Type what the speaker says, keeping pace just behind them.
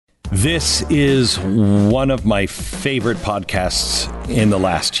This is one of my favorite podcasts in the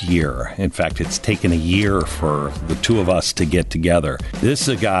last year. In fact, it's taken a year for the two of us to get together. This is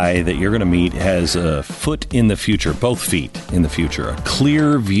a guy that you're going to meet has a foot in the future, both feet in the future, a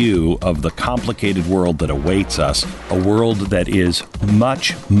clear view of the complicated world that awaits us, a world that is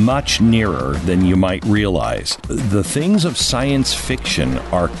much, much nearer than you might realize. The things of science fiction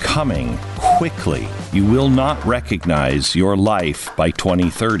are coming quickly. You will not recognize your life by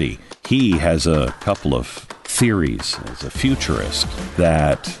 2030. He has a couple of theories as a futurist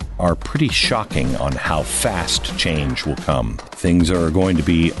that are pretty shocking on how fast change will come. Things are going to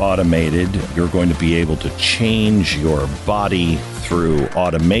be automated. You're going to be able to change your body through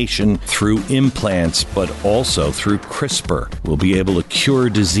automation, through implants, but also through CRISPR. We'll be able to cure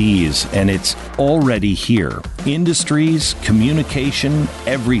disease, and it's already here. Industries, communication,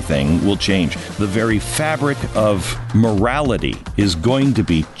 everything will change. The very fabric of morality is going to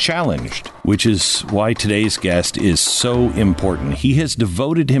be challenged, which is why today's guest is so important. He has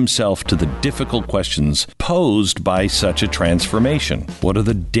devoted himself to the difficult questions posed by such a transformation. What are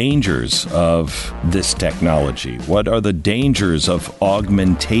the dangers of this technology? What are the dangers of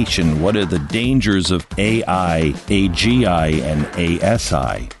augmentation? What are the dangers of AI, AGI, and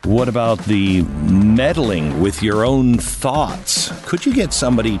ASI? What about the meddling with your own thoughts? Could you get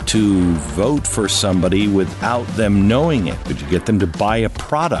somebody to vote for somebody without them knowing it? Could you get them to buy a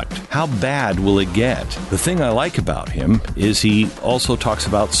product? How bad will it get? The thing I like about him is he also talks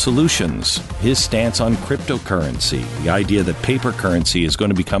about solutions. His stance on cryptocurrency, the idea that paper currency is going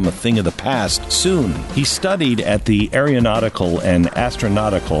to become a thing of the past soon. He studied at the Aeronautical and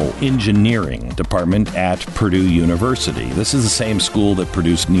Astronautical Engineering Department at Purdue University. This is the same school that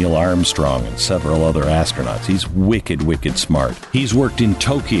produced Neil Armstrong and several other astronauts. He's wicked, wicked smart. He's worked in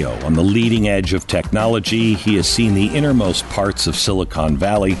Tokyo on the leading edge of technology. He has seen the innermost parts of Silicon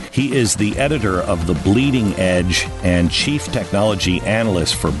Valley. He is the editor of The Bleeding Edge and chief technology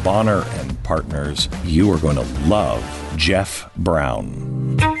analyst for Bonner and Partners. You are going to love Jeff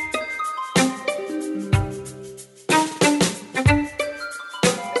Brown.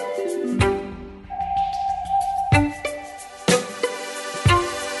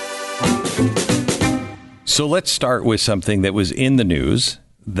 So let's start with something that was in the news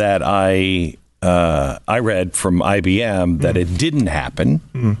that I read from IBM that it didn't happen,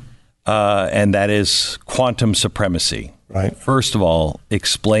 and that is quantum supremacy. Right. First of all,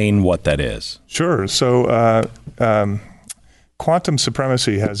 explain what that is. Sure. So quantum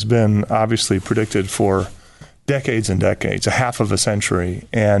supremacy has been obviously predicted for decades and decades, a half of a century,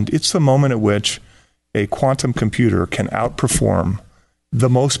 and it's the moment at which a quantum computer can outperform the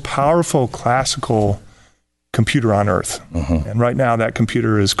most powerful classical computer on Earth. And right now that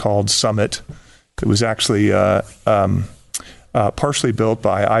computer is called Summit. It was actually partially built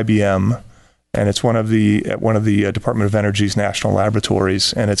by IBM, and it's one of the Department of Energy's national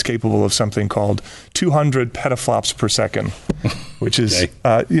laboratories, and it's capable of something called 200 petaflops per second, which is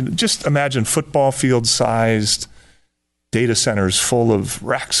just imagine football field sized data centers full of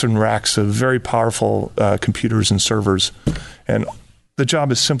racks and racks of very powerful computers and servers, and the job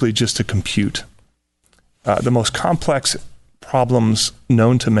is simply just to compute the most complex problems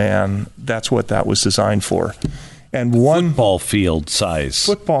known to man. That's what that was designed for. And one football field size.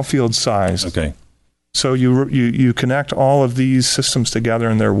 Okay. So you connect all of these systems together,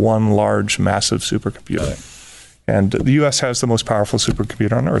 and they're one large, massive supercomputer. And the U.S. has the most powerful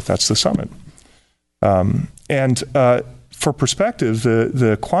supercomputer on Earth. That's the Summit. For perspective,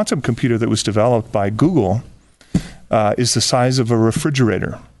 the quantum computer that was developed by Google is the size of a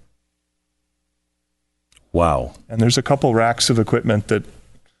refrigerator. Wow. And there's a couple racks of equipment that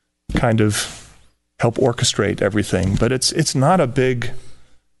kind of help orchestrate everything, but it's not a big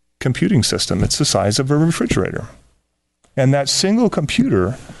computing system. It's the size of a refrigerator. And that single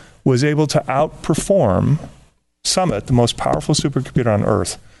computer was able to outperform Summit, the most powerful supercomputer on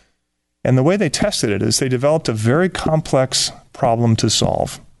Earth. And the way they tested it is they developed a very complex problem to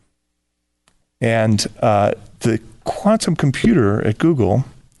solve. And the quantum computer at Google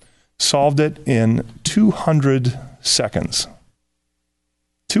solved it in 200 seconds.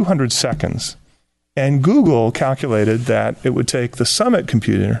 200 seconds. And Google calculated that it would take the Summit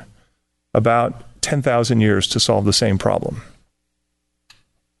computer about 10,000 years to solve the same problem.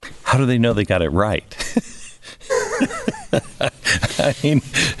 How do they know they got it right? I mean,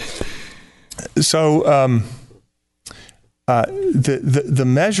 so the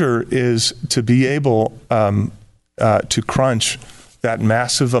measure is to be able to crunch that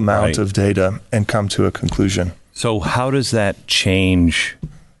massive amount of data and come to a conclusion. So how does that change?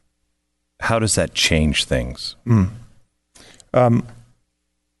 How does that change things?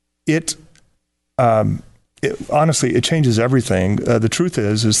 honestly, it changes everything. The truth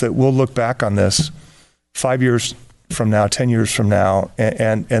is that we'll look back on this 5 years from now, 10 years from now,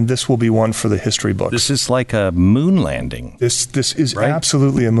 and this will be one for the history books. This is like a moon landing. This is right?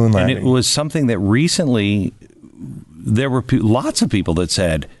 Absolutely a moon landing. And it was something that recently there were lots of people that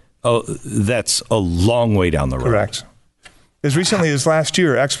said, oh, that's a long way down the road. Correct. As recently as last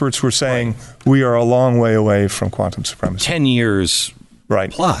year, experts were saying we are a long way away from quantum supremacy. 10 years right.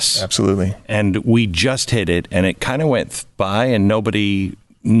 plus. Absolutely. And we just hit it, and it kind of went by, and nobody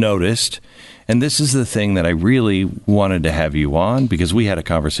noticed. And this is the thing that I really wanted to have you on, because we had a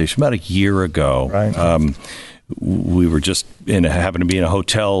conversation about a year ago. Right. We were just happened to be in a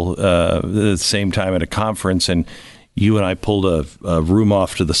hotel at the same time at a conference, and you and I pulled a room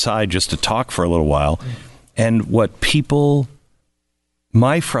off to the side just to talk for a little while. And what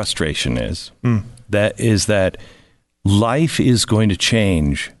my frustration is that life is going to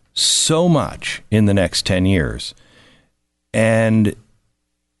change so much in the next 10 years. And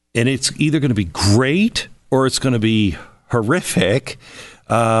it's either going to be great or it's going to be horrific.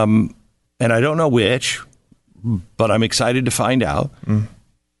 And I don't know which, but I'm excited to find out.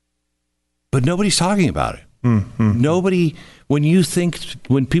 But nobody's talking about it. Nobody, when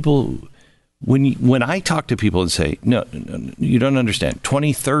I talk to people and say, no, you don't understand,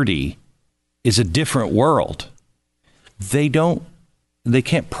 2030 is a different world. They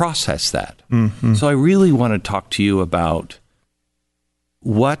can't process that. So I really want to talk to you about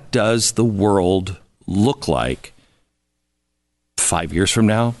what does the world look like 5 years from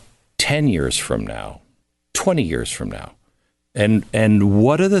now, 10 years from now, 20 years from now? And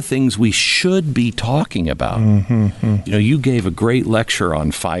what are the things we should be talking about? You gave a great lecture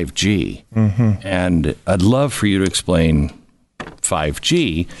on 5G, and I'd love for you to explain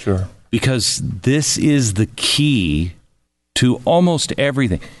 5G. Sure. Because this is the key to almost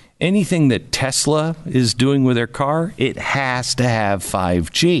everything. Anything that Tesla is doing with their car, it has to have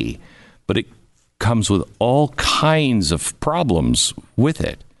 5G. But it comes with all kinds of problems with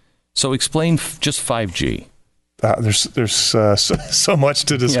it. So explain just 5G. There's so much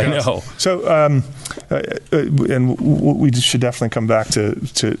to discuss. Yeah, I know. So, and we should definitely come back to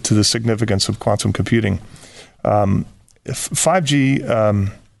the significance of quantum computing. 5G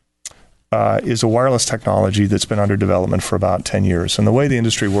is a wireless technology that's been under development for about 10 years. And the way the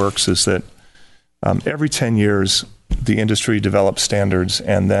industry works is that every 10 years, the industry develops standards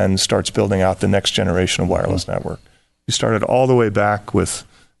and then starts building out the next generation of wireless network. We started all the way back with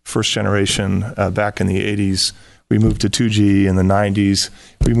first generation back in the 80s. We moved to 2G in the 90s.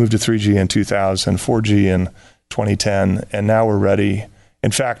 We moved to 3G in 2000, 4G in 2010, and now we're ready.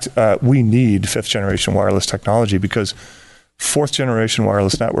 In fact, we need fifth generation wireless technology because fourth generation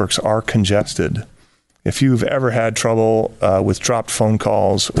wireless networks are congested. If you've ever had trouble with dropped phone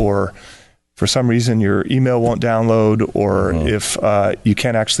calls, or for some reason your email won't download, or if you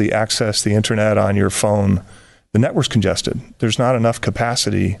can't actually access the internet on your phone, the network's congested. There's not enough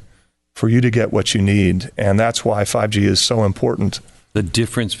capacity for you to get what you need. And that's why 5G is so important. The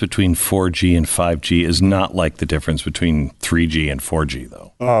difference between 4G and 5G is not like the difference between 3G and 4G,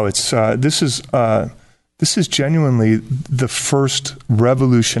 though. Oh, it's this is genuinely the first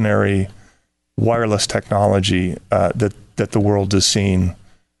revolutionary wireless technology that the world has seen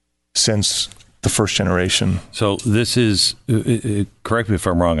since the first generation. So this is, correct me if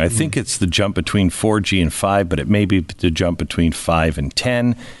I'm wrong, I think it's the jump between 4G and 5, but it may be the jump between 5 and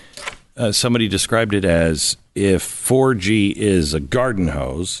 10. Somebody described it as if 4G is a garden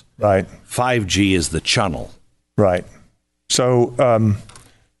hose, right? 5G is the channel. Right. So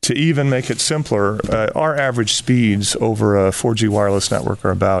to even make it simpler, our average speeds over a 4G wireless network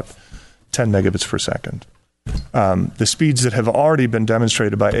are about 10 megabits per second. The speeds that have already been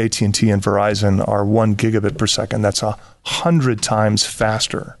demonstrated by AT&T and Verizon are 1 gigabit per second. That's 100 times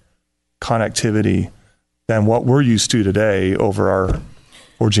faster connectivity than what we're used to today over our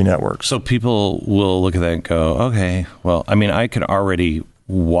 4G networks. So people will look at that and go, okay, well, I mean, I can already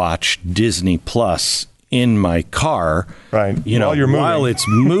watch Disney Plus in my car, right? While it's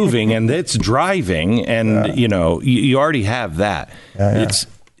moving and it's driving, and you already have that.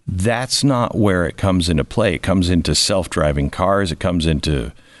 That's not where it comes into play. It comes into self-driving cars. It comes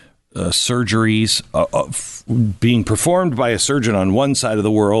into surgeries being performed by a surgeon on one side of the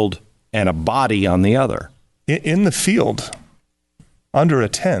world and a body on the other. In the field, under a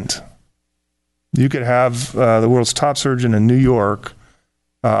tent, you could have the world's top surgeon in New York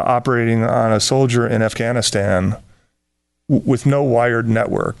operating on a soldier in Afghanistan with no wired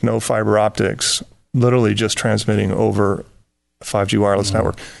network, no fiber optics, literally just transmitting over a 5G wireless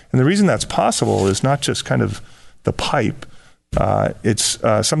network. And the reason that's possible is not just kind of the pipe, It's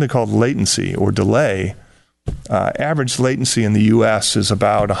something called latency or delay. Average latency in the U.S. is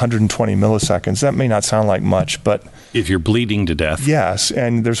about 120 milliseconds. That may not sound like much, but if you're bleeding to death. Yes,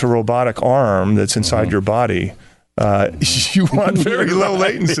 and there's a robotic arm that's inside your body. You want very low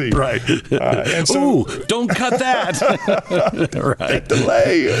latency. Right. And so, ooh, don't cut that. Right.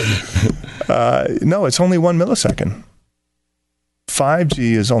 Delay. No, it's only 1 millisecond.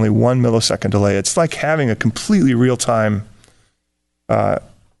 5G is only 1 millisecond delay. It's like having a completely real-time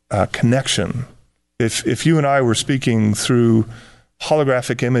connection. If you and I were speaking through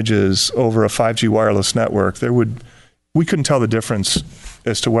holographic images over a 5G wireless network, we couldn't tell the difference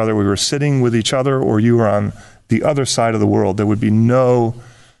as to whether we were sitting with each other or you were on the other side of the world. There would be no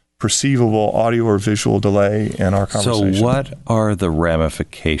perceivable audio or visual delay in our conversation. So what are the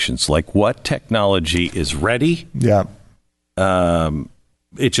ramifications? Like, what technology is ready? Yeah.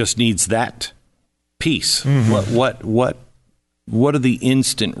 It just needs that piece. Mm-hmm. What are the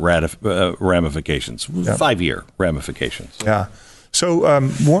instant ramifications? Yeah. 5-year ramifications. Yeah. So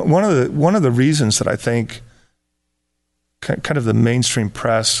one of the reasons that I think kind of the mainstream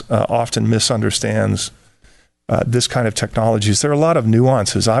press often misunderstands this kind of technology is there are a lot of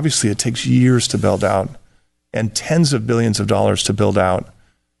nuances. Obviously, it takes years to build out and tens of billions of dollars to build out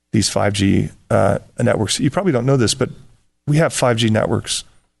these 5G networks. You probably don't know this, but we have 5G networks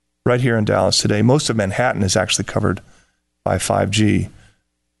right here in Dallas today. Most of Manhattan is actually covered by 5G.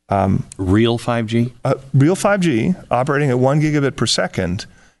 Real 5G? Real 5G, operating at 1 gigabit per second.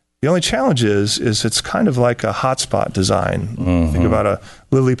 The only challenge is it's kind of like a hotspot design. Mm-hmm. Think about a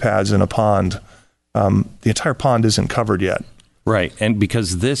lily pads in a pond. The entire pond isn't covered yet. Right, and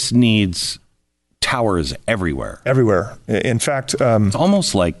because this needs towers everywhere. Everywhere. In fact... it's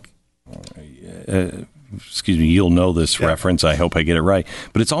almost like... excuse me, you'll know this reference. I hope I get it right.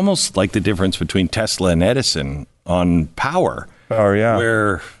 But it's almost like the difference between Tesla and Edison on power. Oh, yeah.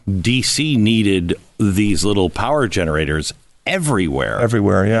 Where DC needed these little power generators everywhere.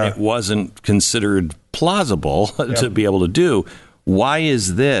 Everywhere, yeah. And it wasn't considered plausible to be able to do. Why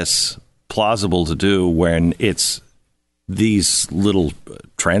is this plausible to do when it's these little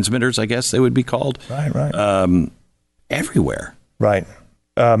transmitters, I guess they would be called? Right. Everywhere. Right.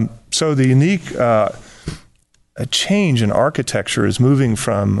 So the unique change in architecture is moving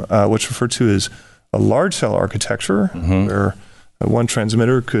from what's referred to as a large cell architecture, where one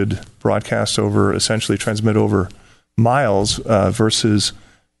transmitter could transmit over miles, versus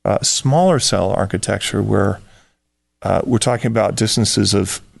smaller cell architecture, where we're talking about distances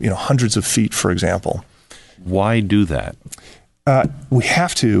of hundreds of feet, for example. Why do that? We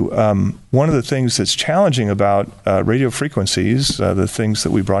have to. One of the things that's challenging about radio frequencies, the things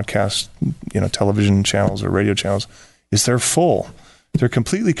that we broadcast, television channels or radio channels, is they're full. They're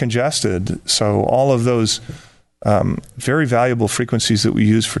completely congested. So all of those very valuable frequencies that we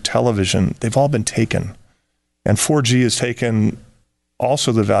use for television, they've all been taken. And 4G has taken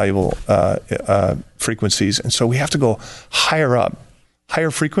also the valuable frequencies. And so we have to go higher up.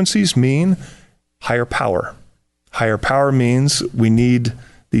 Higher frequencies mean higher power. Higher power means we need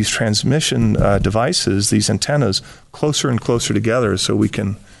these transmission devices, these antennas, closer and closer together so we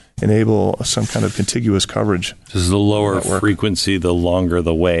can enable some kind of contiguous coverage. This is the lower frequency, the longer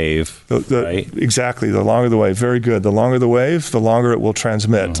the wave, right? Exactly, the longer the wave. Very good. The longer the wave, the longer it will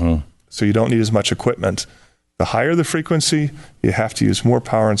transmit. Mm-hmm. So you don't need as much equipment. The higher the frequency, you have to use more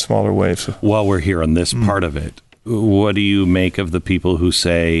power and smaller waves. While we're here on this part of it, what do you make of the people who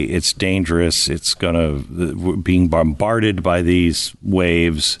say it's dangerous, it's being bombarded by these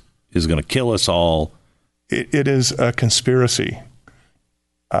waves is going to kill us all? It is a conspiracy.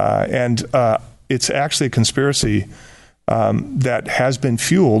 And it's actually a conspiracy that has been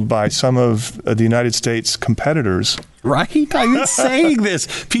fueled by some of the United States competitors. Right? I've been saying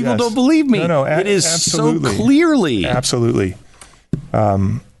this. People don't believe me. No, it is absolutely. So clearly. Absolutely.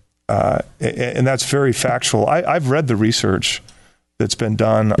 And that's very factual. I've read the research that's been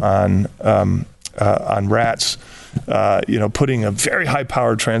done on rats, putting a very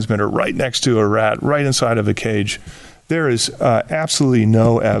high-powered transmitter right next to a rat, right inside of a cage. There is absolutely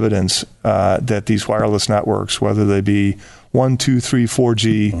no evidence that these wireless networks, whether they be 1, 2, 3,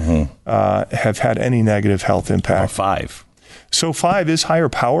 4G, have had any negative health impact. 5. So 5 is higher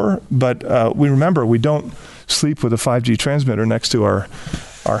power, but we don't sleep with a 5G transmitter next to our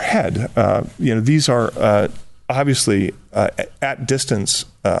head. These are obviously at distance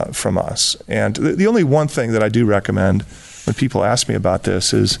from us. And the only one thing that I do recommend when people ask me about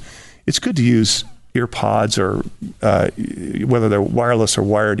this is it's good to use ear pods or whether they're wireless or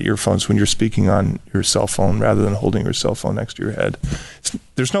wired earphones when you're speaking on your cell phone rather than holding your cell phone next to your head.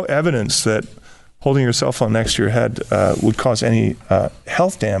 There's no evidence that holding your cell phone next to your head would cause any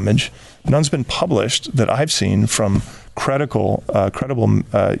health damage. None's been published that I've seen from credible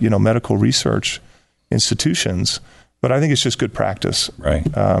medical research institutions, but I think it's just good practice. Right.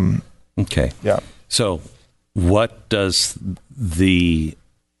 Okay. Yeah. So what does the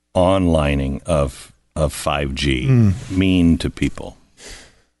onlining of 5G mean to people?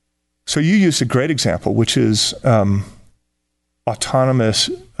 So you used a great example, which is autonomous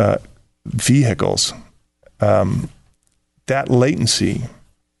vehicles. That latency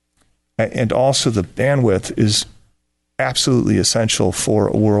and also the bandwidth is absolutely essential for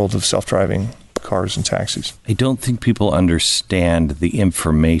a world of self-driving cars and taxis. I don't think people understand the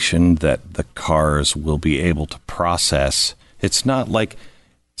information that the cars will be able to process. It's not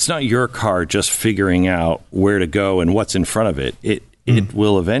your car just figuring out where to go and what's in front of it. It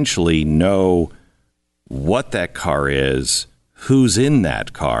will eventually know what that car is, who's in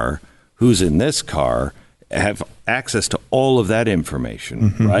that car, who's in this car, have access to all of that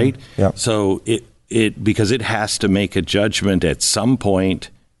information, right? Yeah. So it because it has to make a judgment at some point.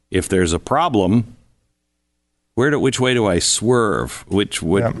 If there's a problem, which way do I swerve? Which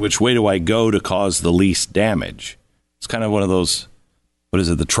way do I go to cause the least damage? It's kind of one of those,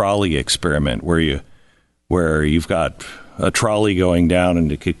 the trolley experiment where you've got a trolley going down and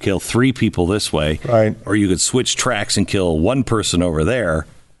it could kill 3 people this way, right? Or you could switch tracks and kill 1 person over there.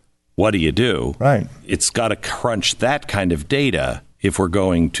 What do you do? Right. It's got to crunch that kind of data if we're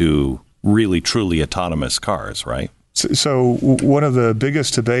going to really truly autonomous cars, right? So one of the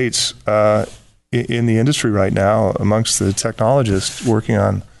biggest debates in the industry right now amongst the technologists working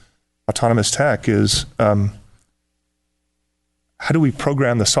on autonomous tech is how do we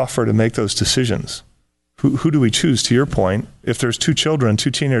program the software to make those decisions? Who do we choose? To your point, if there's 2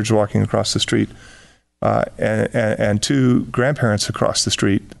 teenagers walking across the street and 2 grandparents across the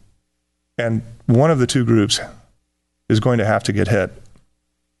street, and one of the 2 groups is going to have to get hit,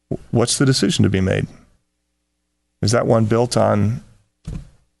 what's the decision to be made? Is that one built on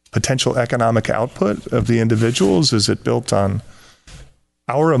potential economic output of the individuals? Is it built on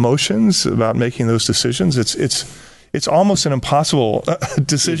our emotions about making those decisions? It's almost an impossible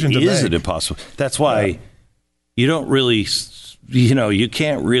decision to make. Is it impossible? That's why you don't really, you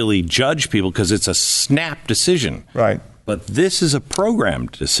can't really judge people because it's a snap decision. Right. But this is a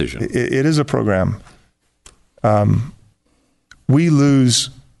programmed decision. It is a program. We lose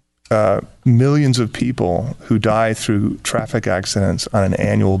millions of people who die through traffic accidents on an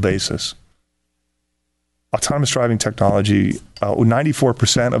annual basis. Autonomous driving technology,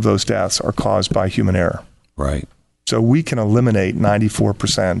 94% of those deaths are caused by human error. Right. So we can eliminate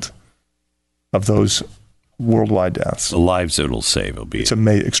 94% of those worldwide deaths. The lives it will save will be. It's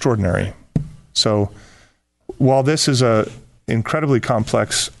extraordinary. So while this is a incredibly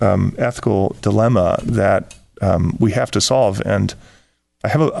complex ethical dilemma that we have to solve, and I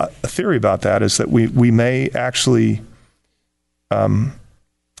have a theory about that, is that we may actually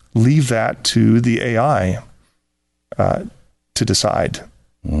leave that to the AI to decide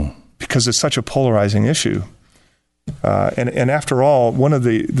because it's such a polarizing issue. And after all, one of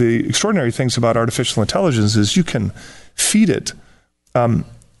the extraordinary things about artificial intelligence is you can feed it an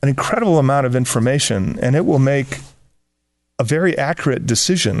incredible amount of information and it will make a very accurate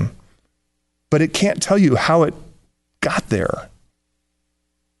decision, but it can't tell you how it got there.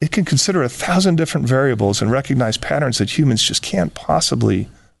 It can consider 1,000 different variables and recognize patterns that humans just can't possibly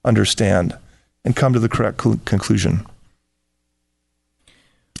understand and come to the correct conclusion.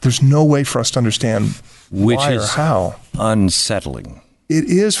 There's no way for us to understand why or how. Unsettling. It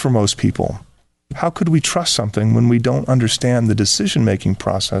is for most people. How could we trust something when we don't understand the decision-making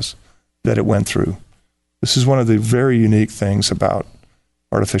process that it went through? This is one of the very unique things about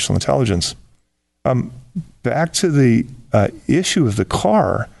artificial intelligence. Back to the issue of the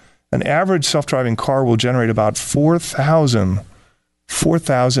car, an average self-driving car will generate about 4,000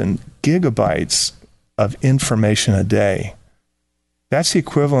 gigabytes of information a day. That's the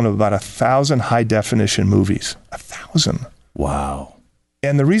equivalent of about 1,000 high-definition movies. 1,000. Wow.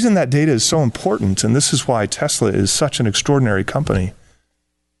 And the reason that data is so important, and this is why Tesla is such an extraordinary company,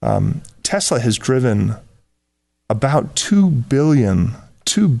 Tesla has driven about 2 billion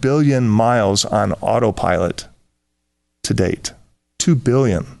miles on autopilot to date. 2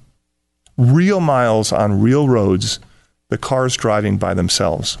 billion. Real miles on real roads, the cars driving by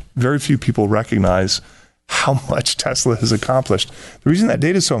themselves. Very few people recognize how much Tesla has accomplished. The reason that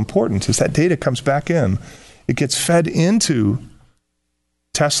data is so important is that data comes back in. It gets fed into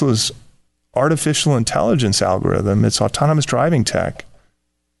Tesla's artificial intelligence algorithm, its autonomous driving tech,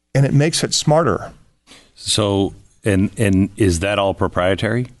 and it makes it smarter. So, and is that all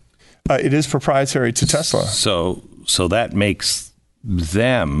proprietary? It is proprietary to Tesla. So that makes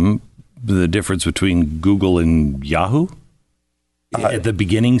them the difference between Google and Yahoo at the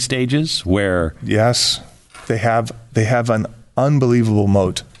beginning stages, where yes, they have an unbelievable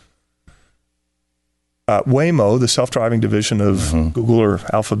moat. Waymo, the self-driving division of Google or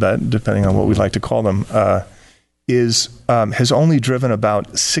Alphabet, depending on what we'd like to call them, has only driven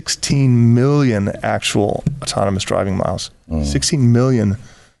about 16 million actual autonomous driving miles. 16 million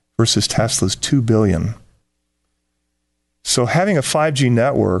versus Tesla's 2 billion. So having a 5G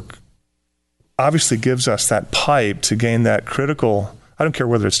network obviously gives us that pipe to gain that critical, I don't care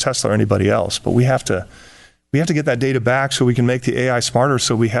whether it's Tesla or anybody else, but we have to get that data back so we can make the AI smarter,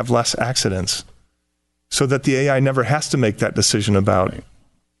 so we have less accidents, so that the AI never has to make that decision about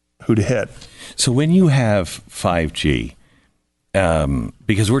who to hit. So when you have 5G,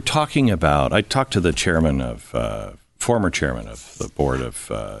 because we're talking about, I talked to the former chairman of the board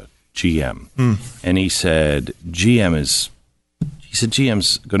of GM, and he said GM's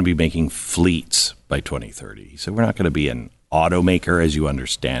going to be making fleets by 2030. He said, we're not going to be an automaker as you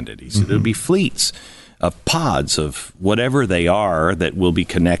understand it. He said, it'll be fleets of pods of whatever they are that will be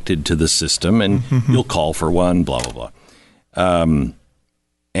connected to the system, and you'll call for one, blah, blah, blah.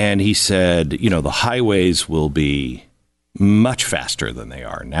 And he said, the highways will be much faster than they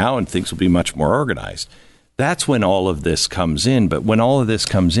are now, and things will be much more organized. That's when all of this comes in. But when all of this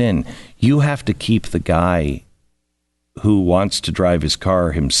comes in, you have to keep the guy who wants to drive his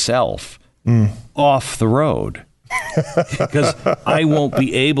car himself off the road. Because I won't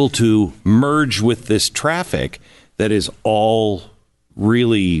be able to merge with this traffic that is all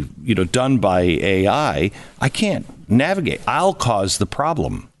really, done by AI. I can't navigate. I'll cause the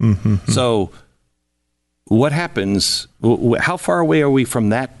problem. So what happens? How far away are we from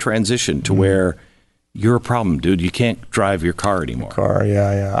that transition to where you're a problem, dude? You can't drive your car anymore.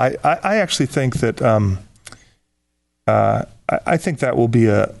 Yeah. I actually think that I think that will be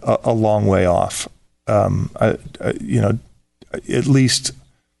a long way off. At least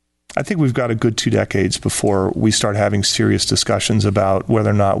I think we've got a good 2 decades before we start having serious discussions about whether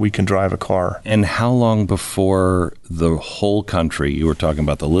or not we can drive a car. And how long before the whole country, you were talking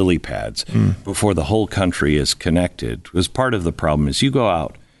about the lily pads, before the whole country is connected? Because part of the problem is you go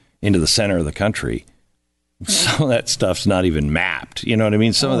out into the center of the country, some of that stuff's not even mapped. You know what I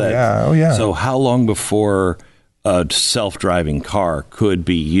mean? Some of that. Yeah. So how long before a self-driving car could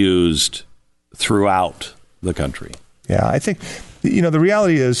be used throughout the country? Yeah, I think, the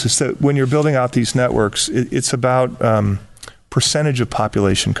reality is that when you're building out these networks, it's about percentage of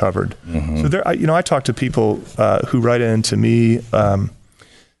population covered. So there, I talk to people who write in to me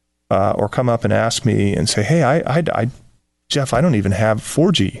or come up and ask me and say, "Hey, Jeff, I don't even have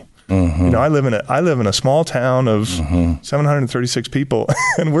 4G. I live in a small town of 736 people,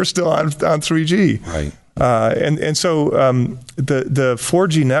 and we're still on 3G." Right. And so the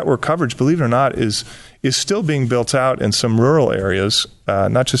 4G network coverage, believe it or not, is still being built out in some rural areas,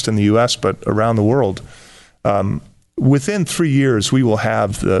 not just in the U.S., but around the world. Within 3 years, we will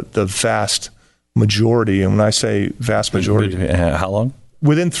have the vast majority. And when I say vast majority... How long?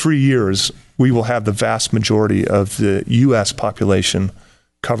 Within 3 years, we will have the vast majority of the U.S. population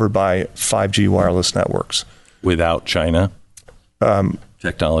covered by 5G wireless networks. Without China? Chinese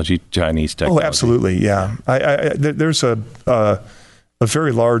technology. Oh, absolutely, yeah. There's a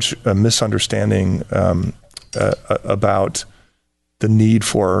very large misunderstanding about the need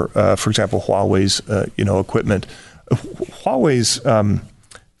for example, Huawei's equipment. Huawei's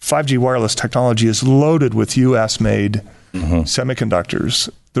 5G wireless technology is loaded with U.S.-made semiconductors,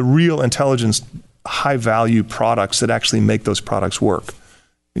 the real intelligence, high-value products that actually make those products work.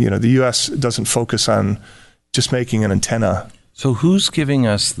 The U.S. doesn't focus on just making an antenna. So who's giving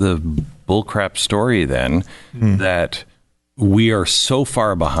us the bullcrap story then that we are so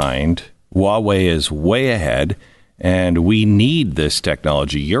far behind, Huawei is way ahead, and we need this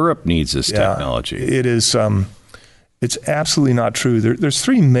technology? Europe needs this technology. It is. It's absolutely not true. There's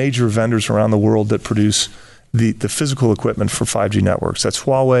 3 major vendors around the world that produce the physical equipment for 5G networks. That's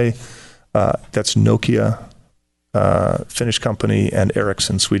Huawei, that's Nokia, Finnish company, and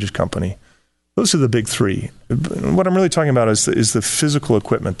Ericsson, Swedish company. Those are the big 3. What I'm really talking about is the physical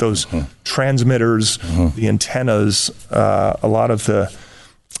equipment, those transmitters, the antennas, a lot of the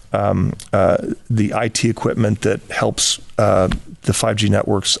IT equipment that helps the 5G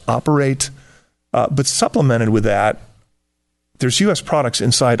networks operate. But supplemented with that, there's U.S. products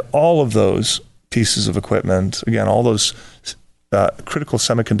inside all of those pieces of equipment. Again, all those critical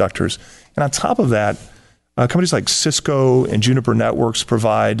semiconductors. And on top of that, companies like Cisco and Juniper Networks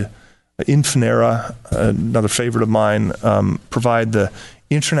provide Infinera, another favorite of mine, provide the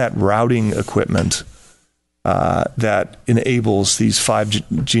internet routing equipment that enables these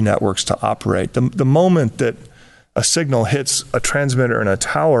 5G networks to operate. The moment that a signal hits a transmitter in a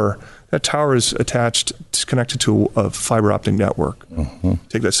tower, that tower is connected to a fiber optic network. Mm-hmm.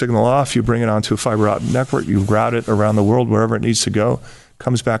 Take that signal off, you bring it onto a fiber optic network, you route it around the world wherever it needs to go,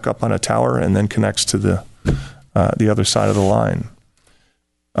 comes back up on a tower, and then connects to the other side of the line.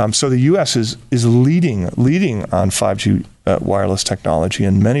 So the U.S. is leading on 5G wireless technology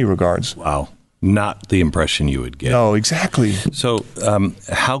in many regards. Wow. Not the impression you would get. No, exactly. So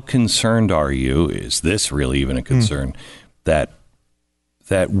how concerned are you, is this really even a concern, that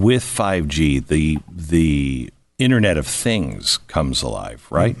with 5G, the Internet of Things comes alive,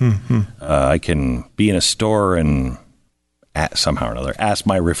 right? Mm-hmm. I can be in a store and somehow or another ask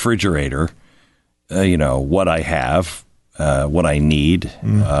my refrigerator, what I have, what I need.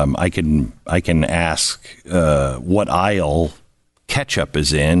 I can ask what aisle ketchup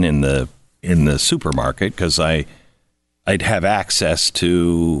is in the supermarket, because I'd have access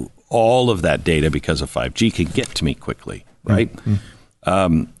to all of that data because of 5G can get to me quickly, right?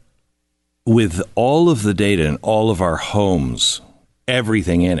 Mm-hmm. With all of the data in all of our homes,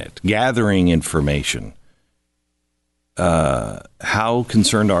 everything in it, gathering information, how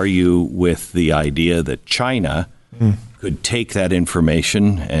concerned are you with the idea that China could take that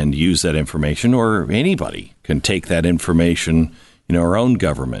information and use that information, or anybody can take that information, our own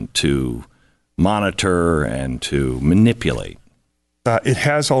government, to monitor and to manipulate? It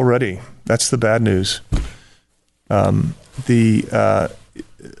has already. That's the bad news. It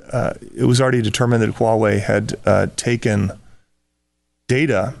was already determined that Huawei had taken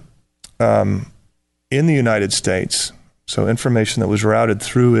data in the United States, so information that was routed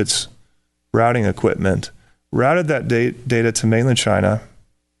through its routing equipment, routed that data to mainland China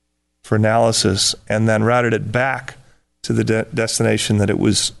for analysis, and then routed it back to the destination that it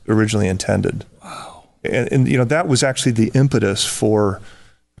was originally intended. Wow. And that was actually the impetus for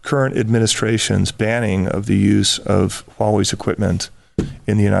current administration's banning of the use of Huawei's equipment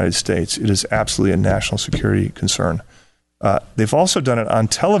in the United States. It is absolutely a national security concern. They've also done it on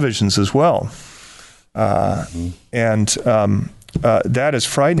televisions as well. And that is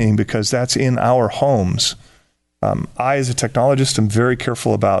frightening, because that's in our homes. I, as a technologist, am very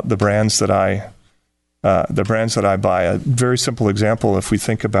careful about the brands that I buy. A very simple example, if we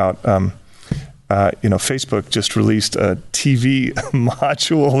think about, Facebook just released a TV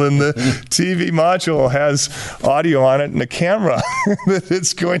module, and the TV module has audio on it and a camera that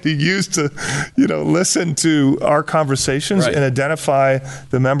it's going to use to, listen to our conversations, right, and identify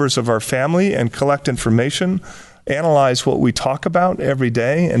the members of our family and collect information, analyze what we talk about every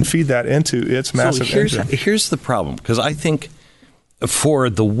day, and feed that into its massive engine. Here's the problem, because I think for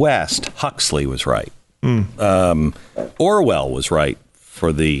the West, Huxley was right. Orwell was right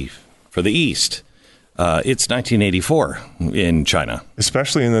for the East. It's 1984 in China,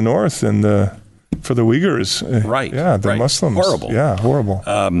 especially in the North, and for the Uyghurs, right? Yeah, the Muslims, horrible. Yeah, horrible.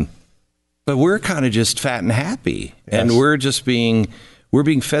 But we're kind of just fat and happy, yes, and we're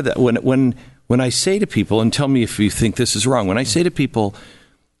being fed that. When I say to people, and tell me if you think this is wrong, when I say to people,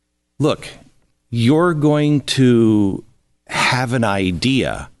 look, you're going to have an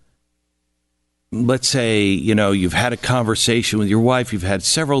idea. Let's say, you've had a conversation with your wife, you've had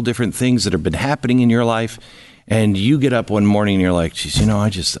several different things that have been happening in your life, and you get up one morning and you're like, geez,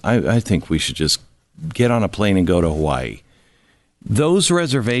 I think we should just get on a plane and go to Hawaii. Those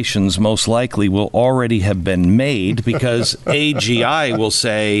reservations most likely will already have been made, because AGI will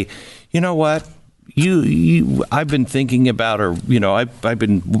say, you know what, I've been thinking about, or, I've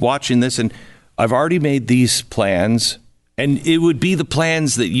been watching this, and I've already made these plans. And it would be the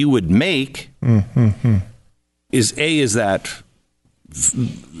plans that you would make. Mm-hmm. Is that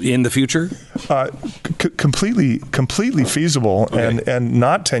in the future? Completely feasible, okay, and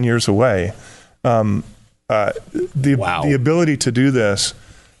not 10 years away. The ability to do this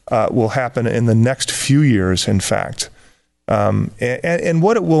will happen in the next few years, in fact. And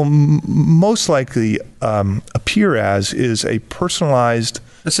what it will most likely appear as is a personalized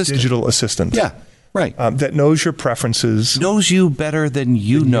digital assistant. Yeah. Right. That knows your preferences. Knows you better than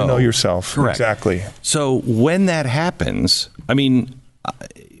you know. You know yourself. Correct. Exactly. So when that happens,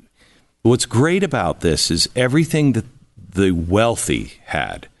 what's great about this is everything that the wealthy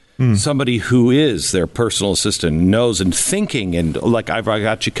had. Somebody who is their personal assistant, knows and thinking, and like, I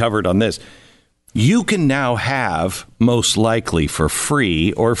got you covered on this. You can now have, most likely for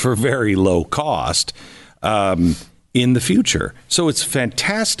free or for very low cost, in the future. So it's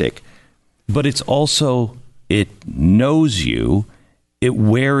fantastic. But it's also, it knows you,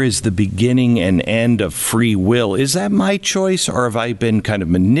 where is the beginning and end of free will? Is that my choice, or have I been kind of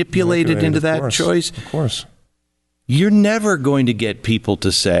manipulated into that choice? Of course. You're never going to get people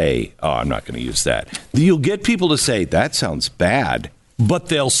to say, oh, I'm not going to use that. You'll get people to say, that sounds bad, but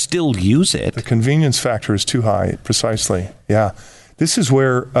they'll still use it. The convenience factor is too high, precisely. Yeah. This is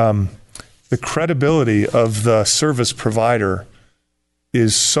where the credibility of the service provider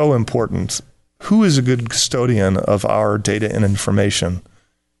is so important. Who is a good custodian of our data and information?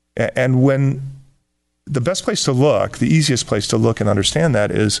 And when the best place to look, the easiest place to look and understand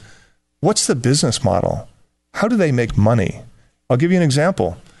that is, what's the business model? How do they make money? I'll give you an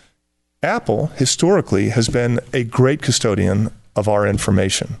example. Apple historically has been a great custodian of our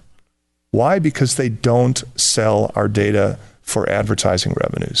information. Why? Because they don't sell our data for advertising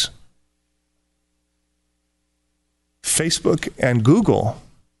revenues. Facebook and Google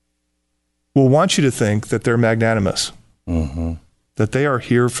will want you to think that they're magnanimous, that they are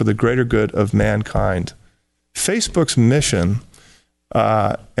here for the greater good of mankind. Facebook's mission,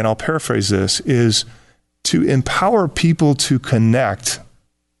 and I'll paraphrase this, is to empower people to connect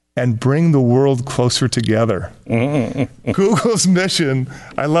and bring the world closer together. Google's mission,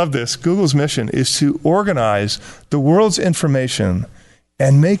 I love this, Google's mission is to organize the world's information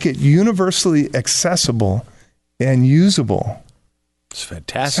and make it universally accessible and usable. It's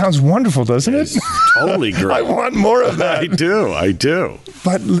fantastic. Sounds wonderful, doesn't it? It's totally great. I want more of that. I do.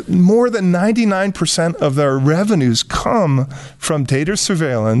 But more than 99% of their revenues come from data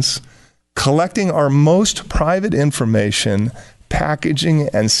surveillance, collecting our most private information, packaging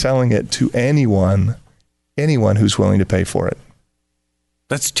and selling it to anyone who's willing to pay for it.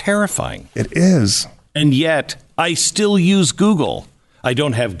 That's terrifying. It is. And yet, I still use Google. I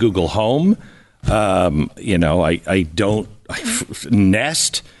don't have Google Home. I don't.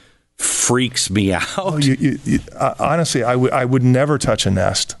 Nest freaks me out. Honestly, I would never touch a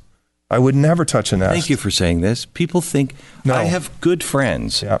Nest. I would never touch a Nest. Thank you for saying this. People think, I have good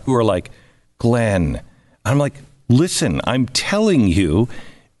friends who are like, Glenn. I'm like, listen, I'm telling you,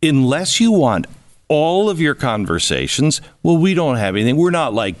 unless you want all of your conversations, well, we don't have anything. We're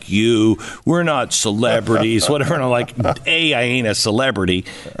not like you. We're not celebrities, whatever. And I'm like, A, I ain't a celebrity.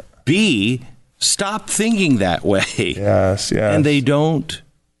 B, stop thinking that way. Yes. And they don't.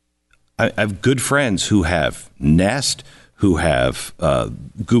 I have good friends who have Nest, who have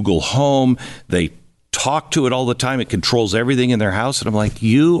Google Home. They talk to it all the time. It controls everything in their house. And I'm like,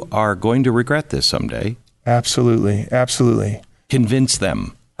 you are going to regret this someday. Absolutely. Convince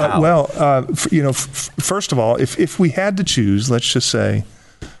them. First of all, if we had to choose, let's just say,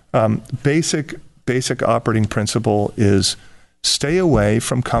 basic operating principle is stay away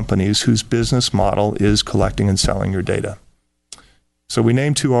from companies whose business model is collecting and selling your data. So we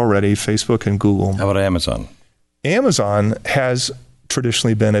named two already, Facebook and Google. How about Amazon? Amazon has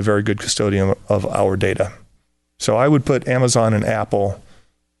traditionally been a very good custodian of our data. So I would put Amazon and Apple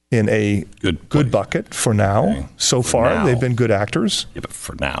in a good bucket for now. Okay. So far, they've been good actors. Yeah, but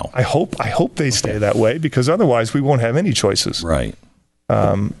for now. I hope they stay that way, because otherwise we won't have any choices. Right.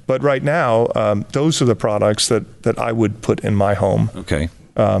 But right now, those are the products that I would put in my home. Okay.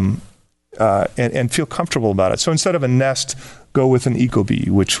 And feel comfortable about it. So instead of a Nest, go with an Ecobee,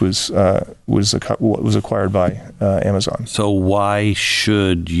 which was acquired by Amazon. So why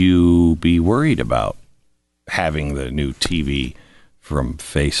should you be worried about having the new TV from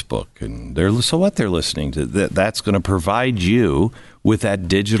Facebook? And they're listening to that's going to provide you with that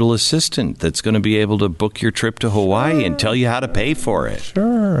digital assistant that's going to be able to book your trip to Hawaii and tell you how to pay for it.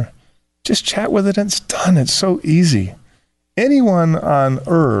 Sure. Just chat with it and it's done. It's so easy. Anyone on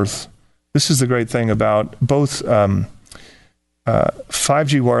Earth, this is the great thing about both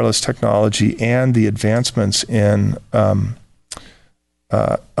 5G wireless technology and the advancements in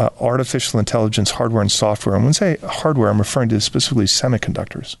artificial intelligence hardware and software. And when I say hardware, I'm referring to specifically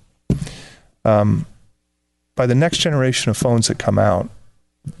semiconductors. By the next generation of phones that come out,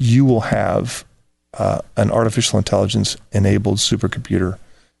 you will have an artificial intelligence enabled supercomputer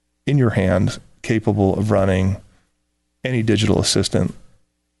in your hand, capable of running any digital assistant.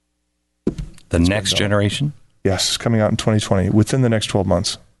 The next generation? Yes, it's coming out in 2020, within the next 12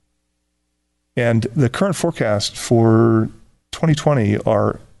 months. And the current forecast for 2020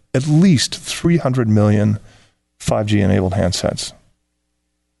 are at least 300 million 5G-enabled handsets.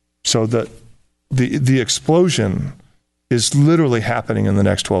 So the explosion is literally happening in the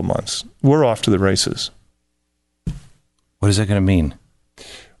next 12 months. We're off to the races. What is that going to mean?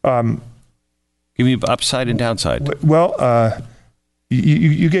 Give me upside and downside. Well,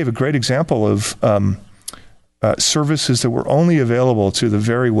 you gave a great example of services that were only available to the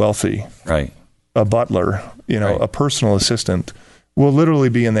very wealthy. Right. A butler, a personal assistant, will literally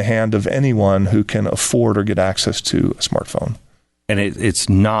be in the hand of anyone who can afford or get access to a smartphone. And it's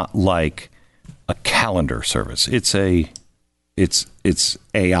not like a calendar service. It's AI.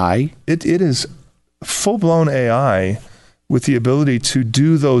 It is full-blown AI with the ability to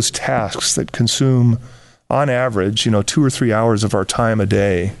do those tasks that consume, on average, 2 or 3 hours of our time a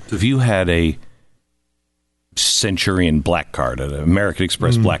day. So if you had a Centurion Black Card, an American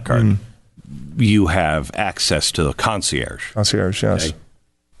Express Black Card, you have access to the concierge. Concierge, yes. Okay?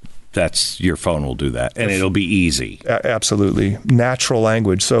 That's your phone will do that, and it'll be easy. Absolutely. Natural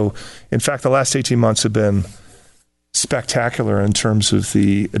language. So, in fact, the last 18 months have been spectacular in terms of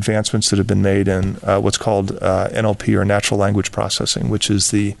the advancements that have been made in what's called NLP, or natural language processing, which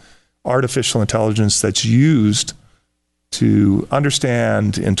is the artificial intelligence that's used to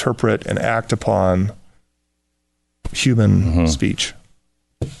understand, interpret, and act upon human speech.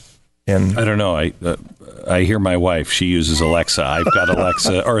 And I don't know. I hear my wife. She uses Alexa. I've got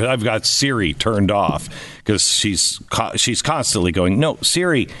Alexa, or I've got Siri turned off because she's constantly going, "No,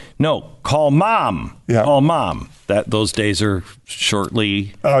 Siri, no, call mom, call mom." Those days are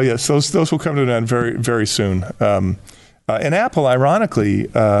shortly. Oh yes, those will come to an end very, very soon. And Apple, ironically,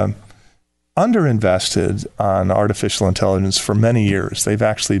 underinvested on artificial intelligence for many years. They've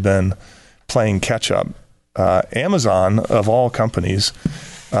actually been playing catch up. Amazon, of all companies,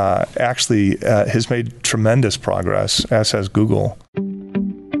 actually has made tremendous progress, as has Google.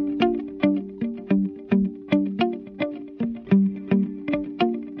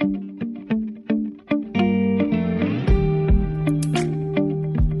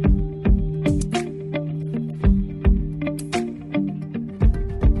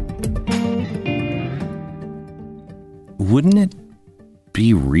 Wouldn't it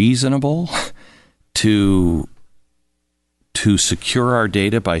be reasonable to secure our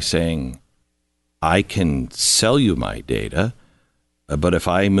data by saying, I can sell you my data, but if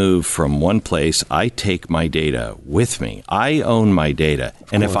I move from one place, I take my data with me. I own my data.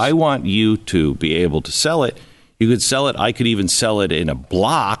 And if I want you to be able to sell it, you could sell it. I could even sell it in a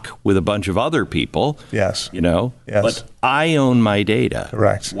block with a bunch of other people. Yes. Yes. But I own my data.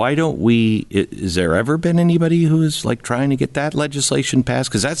 Correct. Why don't we? Is there ever been anybody who is like trying to get that legislation passed?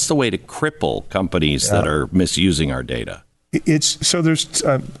 Because that's the way to cripple companies that are misusing our data.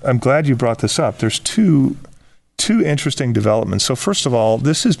 I'm glad you brought this up. There's two interesting developments. So first of all,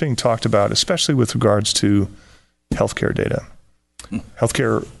 this is being talked about, especially with regards to healthcare data,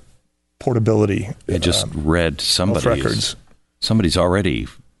 healthcare portability. I just read somebody's already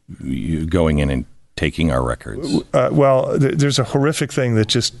going in and taking our records. There's a horrific thing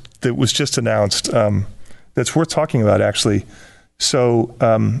that was just announced that's worth talking about, actually. So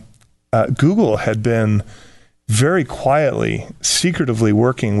Google had been very quietly, secretively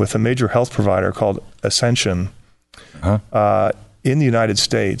working with a major health provider called Ascension in the United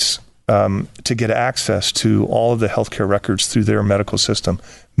States to get access to all of the healthcare records through their medical system.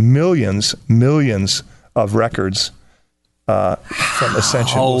 Millions of records from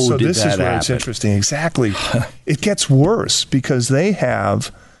Ascension. So this is where it's interesting. Exactly. It gets worse because they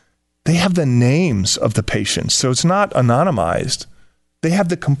have the names of the patients. So it's not anonymized. They have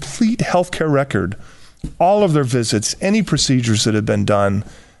the complete healthcare record, all of their visits, any procedures that have been done,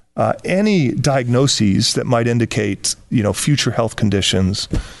 any diagnoses that might indicate, future health conditions,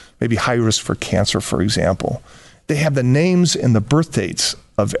 maybe high risk for cancer, for example. They have the names and the birth dates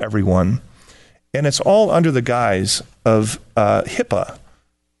of everyone, and it's all under the guise of HIPAA,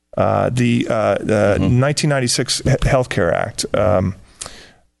 the 1996 Healthcare Act.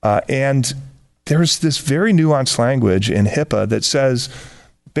 And there's this very nuanced language in HIPAA that says,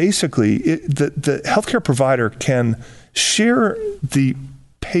 basically, the healthcare provider can share the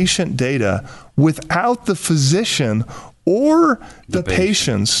patient data without the physician or the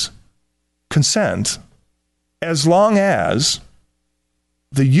patient's consent, as long as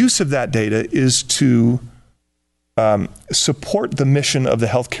the use of that data is to support the mission of the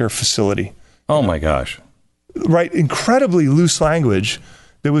healthcare facility. Oh, my gosh. Right. Incredibly loose language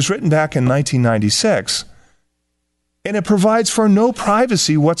that was written back in 1996. And it provides for no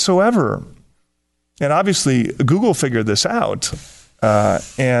privacy whatsoever. And obviously, Google figured this out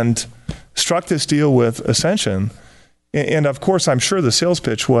and struck this deal with Ascension. And of course, I'm sure the sales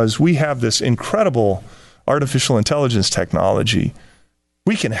pitch was, we have this incredible artificial intelligence technology.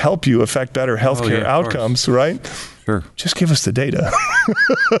 We can help you affect better healthcare outcomes, right? Sure. Just give us the data.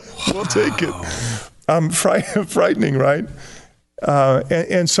 We'll take it. Frightening, right?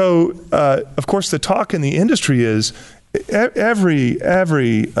 And so, of course, the talk in the industry is every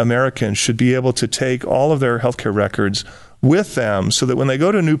American should be able to take all of their healthcare records with them so that when they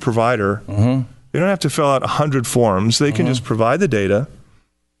go to a new provider, They don't have to fill out 100 forms. They can just provide the data,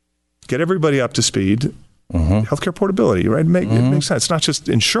 get everybody up to speed. Healthcare portability, right? It makes sense. It's not just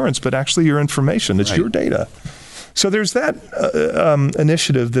insurance, but actually your information. It's your data. So there's that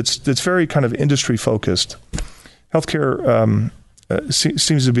initiative that's very kind of industry focused. Healthcare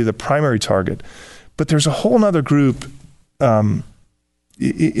seems to be the primary target, but there's a whole other group in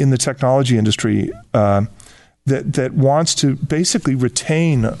the technology industry that wants to basically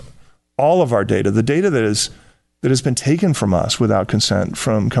retain all of our data, the data that has been taken from us without consent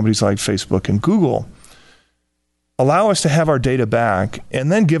from companies like Facebook and Google. Allow us to have our data back,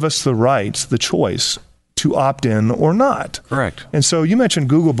 and then give us the right, the choice to opt in or not. Correct. And so you mentioned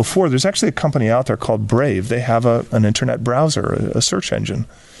Google before. There's actually a company out there called Brave. They have an internet browser, a search engine,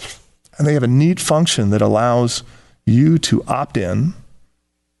 and they have a neat function that allows you to opt in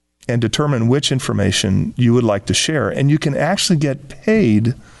and determine which information you would like to share. And you can actually get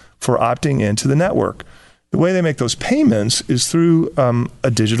paid for opting into the network. The way they make those payments is through a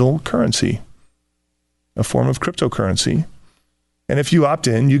digital currency, a form of cryptocurrency. And if you opt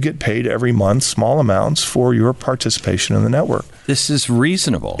in, you get paid every month small amounts for your participation in the network. This is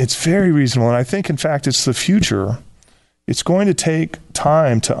reasonable. It's very reasonable. And I think, in fact, it's the future. It's going to take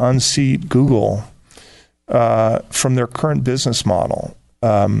time to unseat Google from their current business model.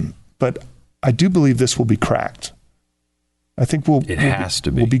 But I do believe this will be cracked. I think we'll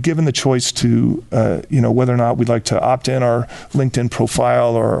be given the choice to, whether or not we'd like to opt in our LinkedIn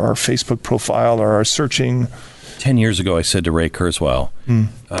profile or our Facebook profile or our searching. 10 years ago, I said to Ray Kurzweil,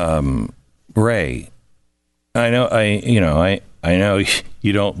 Ray, I know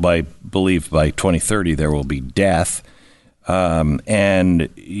you don't believe by 2030 there will be death, and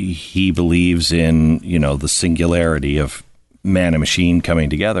he believes in the singularity of man and machine coming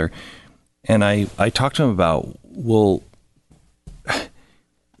together. And I talked to him about,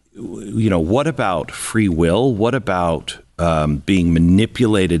 what about free will? What about being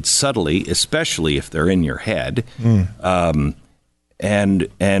manipulated subtly, especially if they're in your head?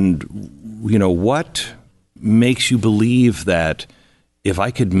 What makes you believe that if I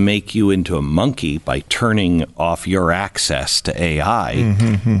could make you into a monkey by turning off your access to AI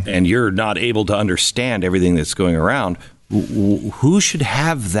and you're not able to understand everything that's going around, who should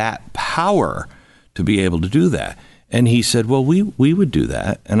have that power to be able to do that? And he said, well, we would do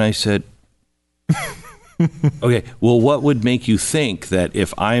that. And I said, okay, well, what would make you think that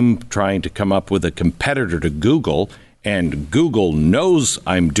if I'm trying to come up with a competitor to Google and Google knows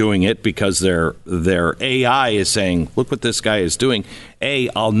I'm doing it because their AI is saying, look what this guy is doing,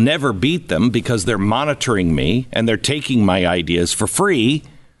 I'll never beat them because they're monitoring me and they're taking my ideas for free.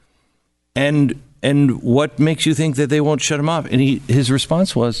 And what makes you think that they won't shut him off? And his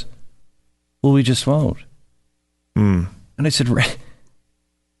response was, well, we just won't. And I said,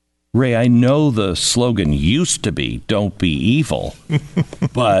 Ray, I know the slogan used to be, don't be evil,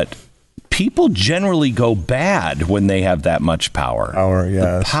 but people generally go bad when they have that much power.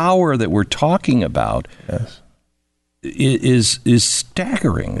 Yes. The power that we're talking about is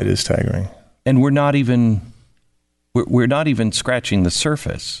staggering. It is staggering. And we're not even scratching the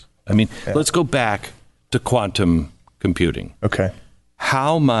surface. I mean, let's go back to quantum computing. Okay.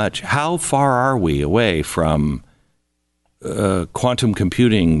 How far are we away from quantum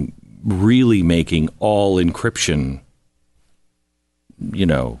computing really making all encryption,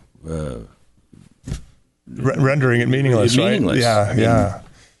 rendering it meaningless, meaningless. Right? Yeah.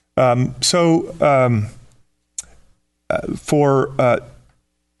 For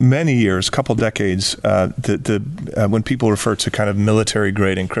many years, a couple decades, when people refer to kind of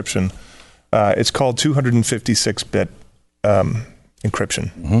military-grade encryption, it's called 256-bit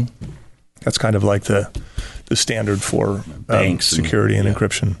encryption. That's kind of like the standard for security and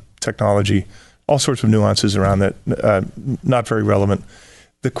encryption technology. All sorts of nuances around that, not very relevant.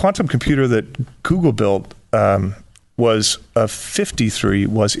 The quantum computer that Google built is a 53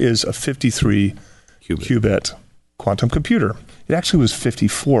 qubit quantum computer. It actually was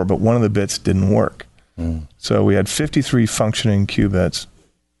 54, but one of the bits didn't work. So we had 53 functioning qubits.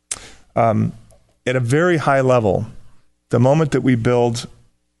 At a very high level, the moment that we build,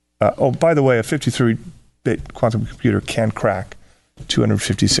 by the way, a 53-bit quantum computer can crack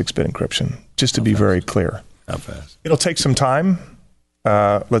 256-bit encryption, just to be very clear. How fast? It'll take some time,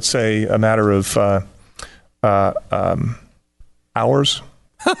 let's say a matter of hours,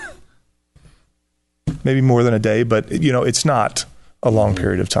 maybe more than a day, but it's not a long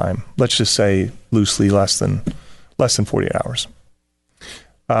period of time. Let's just say loosely less than 48 hours.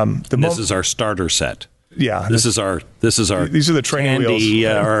 This is our starter set. Yeah, these are the training wheels.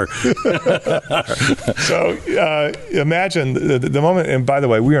 So imagine the moment. And by the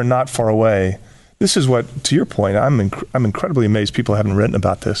way, we are not far away. this is what, to your point, I'm incredibly amazed people haven't written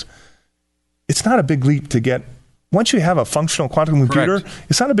about this. It's not a big leap to get, once you have a functional quantum computer, Correct.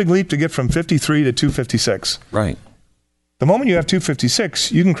 it's not a big leap to get from 53 to 256. Right. The moment you have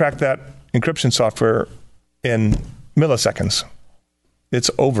 256, you can crack that encryption software in milliseconds.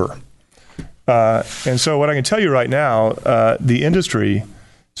 It's over. And so what I can tell you right now, the industry,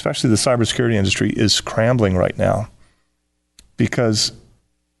 especially the cybersecurity industry, is scrambling right now because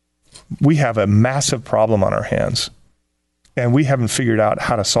we have a massive problem on our hands and we haven't figured out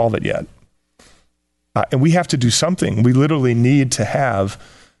how to solve it yet. And we have to do something. We literally need to have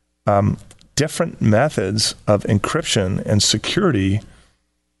different methods of encryption and security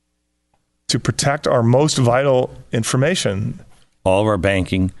to protect our most vital information. All of our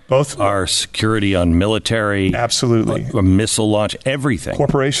banking, both our security on military, absolutely, missile launch, everything.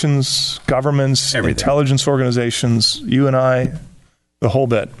 Corporations, governments, everything. Intelligence organizations, you and I, the whole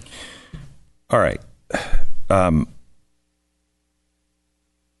bit. All right.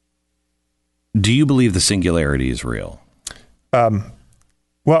 Do you believe the singularity is real?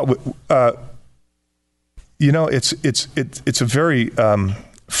 Well, it's a very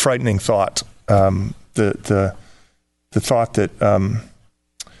frightening thought. The thought that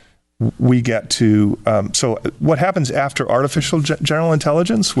we get to. So, what happens after artificial general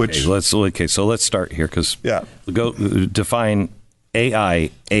intelligence? Which so let's start here because go define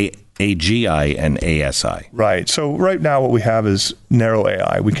AI, AGI, and ASI. Right. So right now, what we have is narrow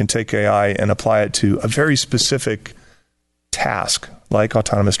AI. We can take AI and apply it to a very specific task, like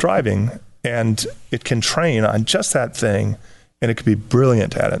autonomous driving, and it can train on just that thing, and it could be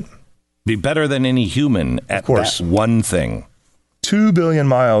brilliant at it. Be better than any human at that one thing. 2 billion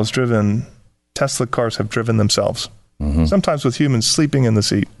miles driven, Tesla cars have driven themselves, sometimes with humans sleeping in the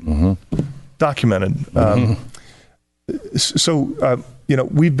seat. Documented.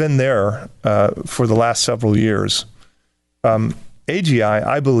 We've been there for the last several years. AGI,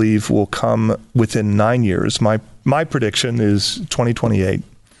 I believe, will come within 9 years. My prediction is 2028.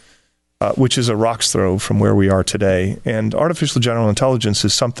 Which is a rock's throw from where we are today. And artificial general intelligence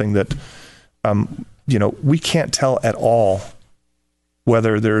is something that, we can't tell at all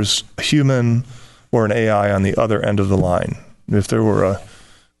whether there's a human or an AI on the other end of the line. If there were a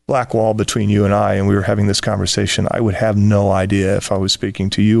black wall between you and I, and we were having this conversation, I would have no idea if I was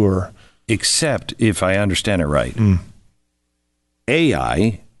speaking to you or... Except, if I understand it right,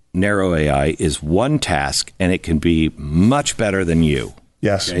 AI, narrow AI, is one task, and it can be much better than you.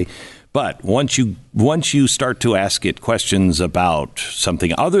 Yes. Okay? But once you start to ask it questions about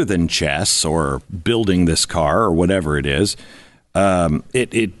something other than chess or building this car or whatever it is,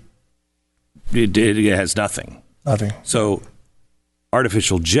 it has nothing. Nothing. So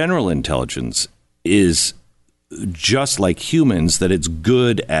artificial general intelligence is just like humans, that it's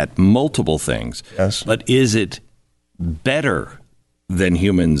good at multiple things. Yes. But is it better than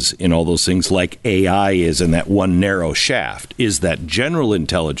humans in all those things, like AI is in that one narrow shaft? Is that general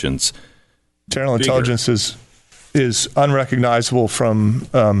intelligence bigger? Intelligence is unrecognizable from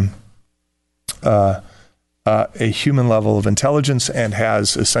a human level of intelligence and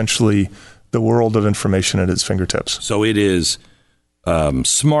has essentially the world of information at its fingertips. So it is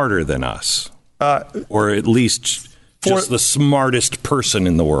smarter than us, or at least just the smartest person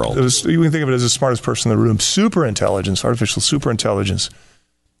in the world. You can think of it as the smartest person in the room. Superintelligence, artificial superintelligence.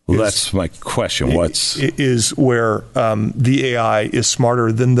 Well, that's my question. Is where the AI is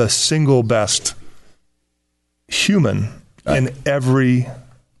smarter than the single best human in every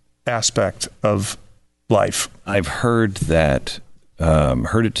aspect of life. I've heard that,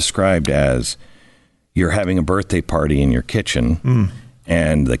 heard it described as you're having a birthday party in your kitchen.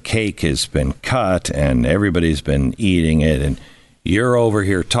 And the cake has been cut and everybody's been eating it. And you're over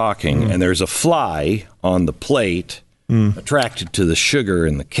here talking and there's a fly on the plate attracted to the sugar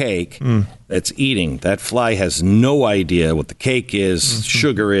in the cake that's eating. That fly has no idea what the cake is,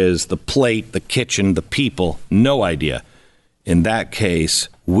 sugar is, the plate, the kitchen, the people, no idea. In that case,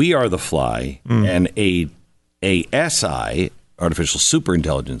 we are the fly and ASI, artificial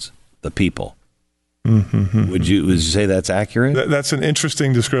superintelligence, the people. Would you say that's accurate? That's an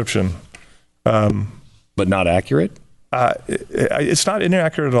interesting description. But not accurate? It's not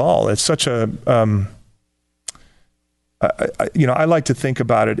inaccurate at all. It's such a, I like to think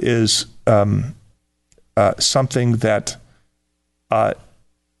about it as something that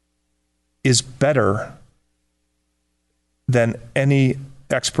is better than any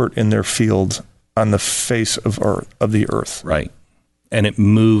expert in their field on the face of the earth. Right. And it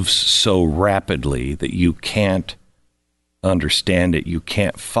moves so rapidly that you can't understand it. You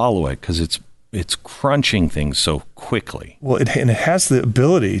can't follow it because it's crunching things so quickly. Well, it has the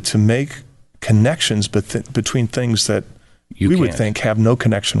ability to make connections between things that we would think have no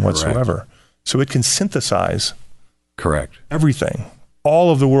connection whatsoever. Correct. So it can synthesize everything,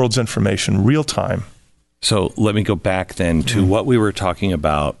 all of the world's information, real time. So let me go back then to what we were talking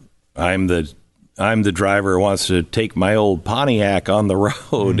about. I'm the driver who wants to take my old Pontiac on the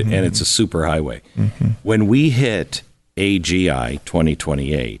road, and it's a super highway. When we hit AGI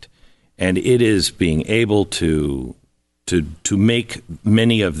 2028, and it is being able to make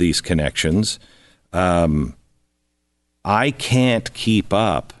many of these connections, I can't keep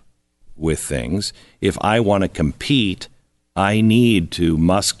up with things. If I want to compete, I need to.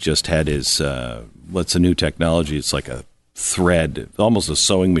 Musk just had his what's the new technology? It's like a thread, almost a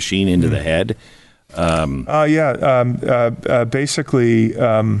sewing machine into the head. Basically,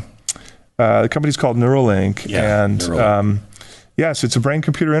 the company's called Neuralink, and Neuralink. Yes, it's a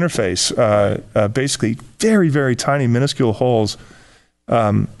brain-computer interface. Basically, very, very tiny, minuscule holes,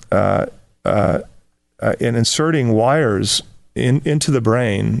 and inserting wires into the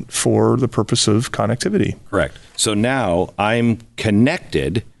brain for the purpose of connectivity. Correct. So now I'm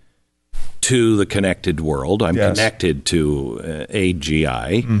connected to the connected world. I'm connected to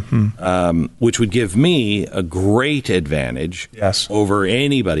AGI, which would give me a great advantage over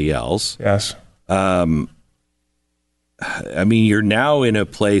anybody else. Yes. I mean, you're now in a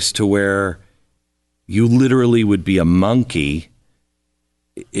place to where you literally would be a monkey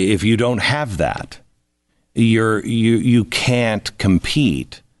if you don't have that. You can't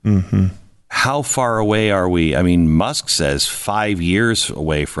compete. How far away are we? I mean, Musk says 5 years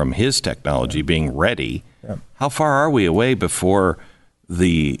away from his technology being ready. How far are we away before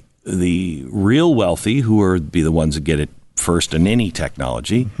the real wealthy, who are be the ones that get it first in any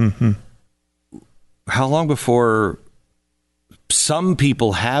technology? How long before some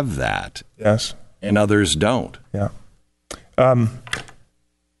people have that? Yes. And others don't. Yeah.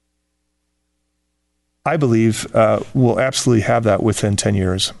 I believe we'll absolutely have that within 10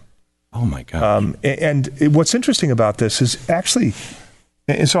 years. Oh, my God. And what's interesting about this is actually,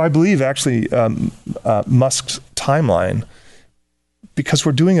 and so I believe actually Musk's timeline, because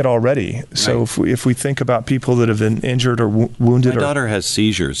we're doing it already. Right. So if we think about people that have been injured or wounded. My daughter has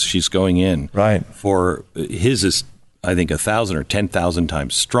seizures. She's going in. Right. For his is, I think, 1,000 or 10,000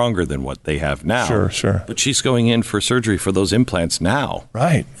 times stronger than what they have now. Sure. But she's going in for surgery for those implants now.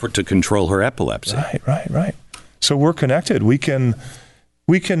 Right. To control her epilepsy. Right. So we're connected. We can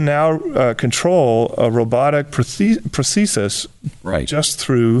now control a robotic prosthesis just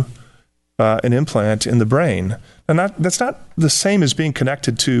through an implant in the brain. And that's not the same as being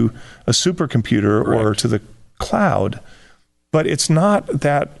connected to a supercomputer or to the cloud, but it's not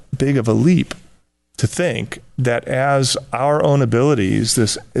that big of a leap to think that as our own abilities,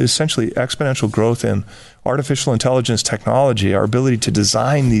 this essentially exponential growth in artificial intelligence technology, our ability to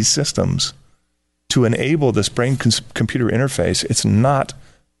design these systems to enable this brain-computer interface, it's not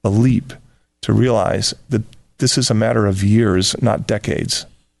a leap to realize that this is a matter of years, not decades.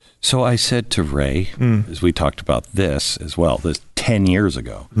 So I said to Ray, as we talked about this as well, this 10 years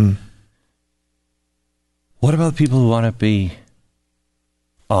ago, what about the people who want to be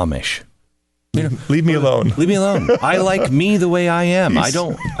Amish? Leave me alone. Leave me alone. I like me the way I am. I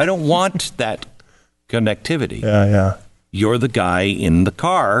don't want that connectivity. Yeah. You're the guy in the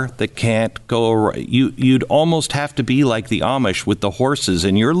car that can't go. You'd almost have to be like the Amish with the horses,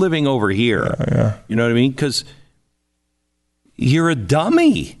 and you're living over here. Yeah. You know what I mean? Because you're a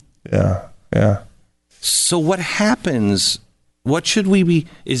dummy. Yeah. So what happens? What should we be?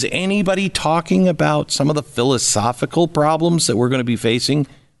 Is anybody talking about some of the philosophical problems that we're going to be facing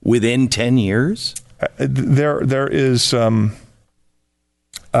within 10 years? There is, to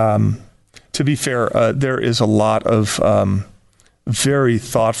be fair, there is a lot of very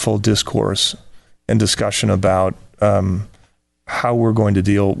thoughtful discourse and discussion about how we're going to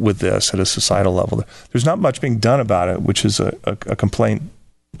deal with this at a societal level. There's not much being done about it, which is a complaint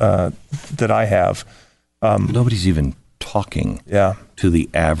that I have. Nobody's even talking to the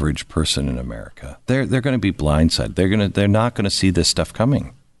average person in America. They're going to be blindsided. They're not going to see this stuff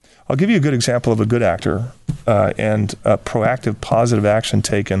coming. I'll give you a good example of a good actor and proactive, positive action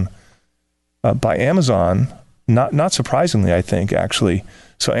taken by Amazon. Not surprisingly, I think, actually.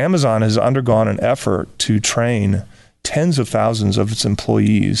 So Amazon has undergone an effort to train tens of thousands of its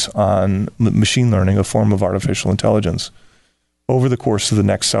employees on machine learning, a form of artificial intelligence, over the course of the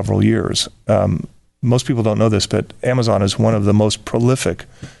next several years. Most people don't know this, but Amazon is one of the most prolific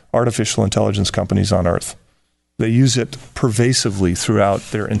artificial intelligence companies on earth. They use it pervasively throughout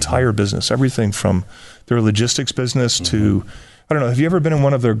their entire business, everything from their logistics business to, I don't know, have you ever been in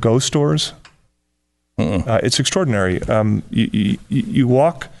one of their Go stores? It's extraordinary. You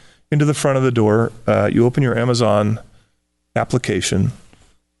walk into the front of the door. You open your Amazon application.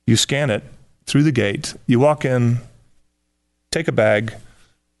 You scan it through the gate. You walk in, take a bag,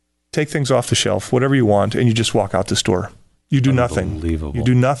 take things off the shelf, whatever you want, and you just walk out the store. You do nothing. Unbelievable. You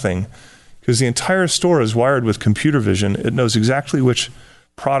do nothing because the entire store is wired with computer vision. It knows exactly which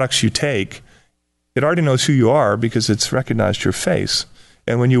products you take. It already knows who you are because it's recognized your face.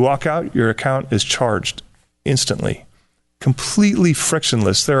 And when you walk out, your account is charged instantly, completely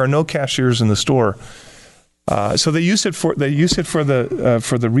frictionless. There are no cashiers in the store. So they use it for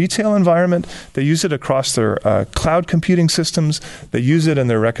the retail environment. They use it across their cloud computing systems. They use it in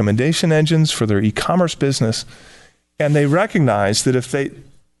their recommendation engines for their e-commerce business. And they recognize that if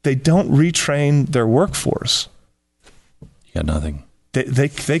they don't retrain their workforce, you got nothing.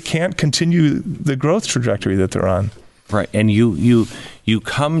 They can't continue the growth trajectory that they're on. Right, and you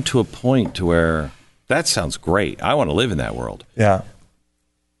come to a point to where that sounds great. I want to live in that world. Yeah.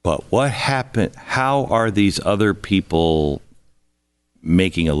 But what happened? How are these other people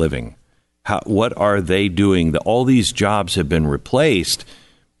making a living? What are they doing? All these jobs have been replaced.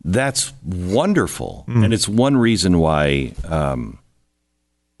 That's wonderful, and it's one reason why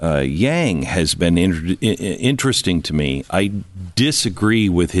Yang has been interesting to me. I disagree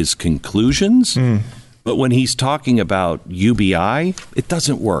with his conclusions, but when he's talking about UBI, it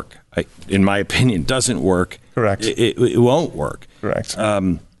doesn't work. In my opinion, it doesn't work. Correct. It won't work. Correct.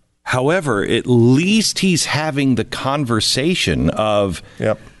 However, at least he's having the conversation of,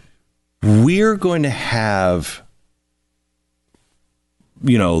 we're going to have,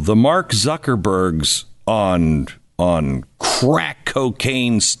 the Mark Zuckerbergs on crack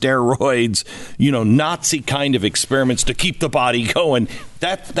cocaine, steroids, Nazi kind of experiments to keep the body going.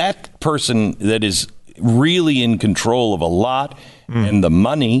 That person that is really in control of a lot and the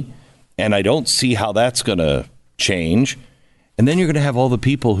money, and I don't see how that's going to change. And then you're going to have all the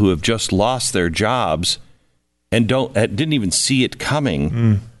people who have just lost their jobs and didn't even see it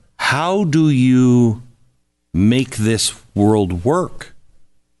coming. How do you make this world work?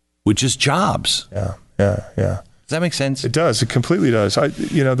 Which is jobs. Yeah. Does that make sense? It does. It completely does.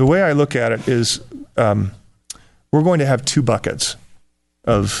 The way I look at it is we're going to have two buckets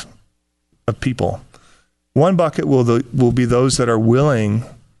of people. One bucket will be those that are willing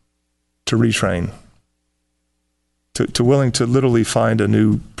to retrain, to willing to literally find a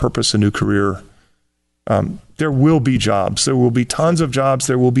new purpose, a new career. There will be jobs. There will be tons of jobs.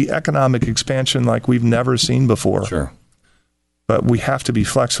 There will be economic expansion like we've never seen before. Sure. But we have to be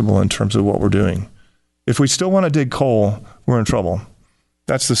flexible in terms of what we're doing. If we still want to dig coal, we're in trouble.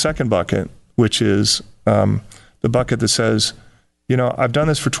 That's the second bucket, which is the bucket that says, I've done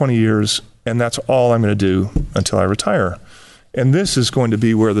this for 20 years, and that's all I'm going to do until I retire. And this is going to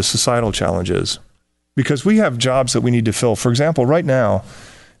be where the societal challenge is, because we have jobs that we need to fill. For example, right now,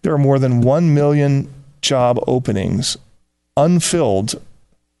 there are more than 1 million job openings unfilled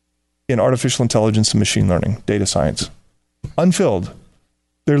in artificial intelligence and machine learning, data science. Unfilled.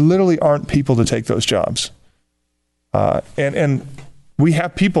 There literally aren't people to take those jobs. And we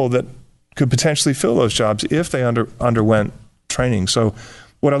have people that could potentially fill those jobs if they underwent training. So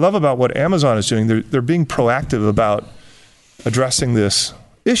what I love about what Amazon is doing, they're being proactive about addressing this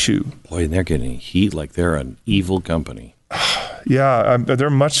issue. Boy, they're getting heat like they're an evil company. Yeah, they're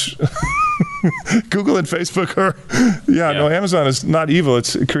much... Google and Facebook are... No, Amazon is not evil.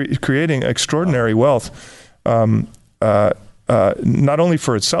 It's creating extraordinary wealth. Not only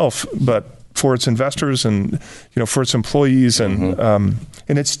for itself, but for its investors and for its employees, and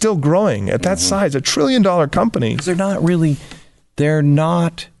it's still growing at that size, $1 trillion company. They're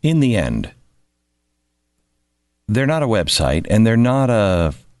not in the end. They're not a website, and they're not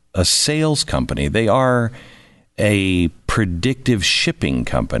a sales company. They are a predictive shipping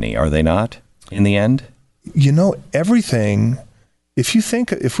company, are they not? In the end, everything.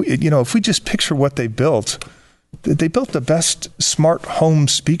 If we just picture what they built. They built the best smart home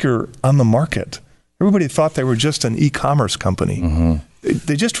speaker on the market. Everybody thought they were just an e-commerce company.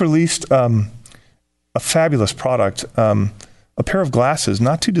 They just released a fabulous product, a pair of glasses,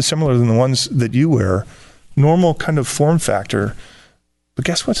 not too dissimilar than the ones that you wear, normal kind of form factor. But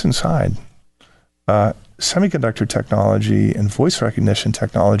guess what's inside? Semiconductor technology and voice recognition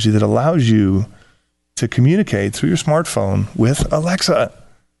technology that allows you to communicate through your smartphone with Alexa.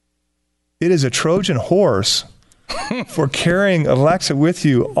 It is a Trojan horse for carrying Alexa with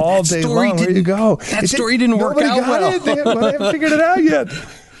you all day long. Where you go? That story didn't work out well. They haven't figured it out yet.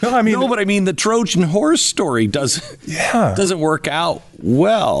 But I mean, the Trojan horse story doesn't work out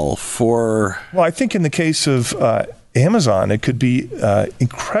well for... Well, I think in the case of Amazon, it could be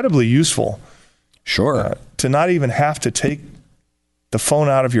incredibly useful. Sure. To not even have to take the phone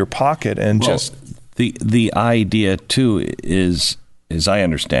out of your pocket and just... The idea, too, is, as I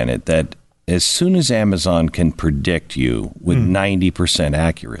understand it, that as soon as Amazon can predict you with 90%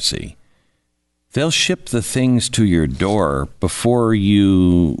 accuracy, they'll ship the things to your door before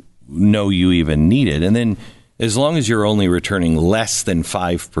you know you even need it. And then as long as you're only returning less than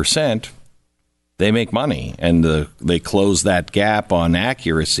 5%, they make money. And they close that gap on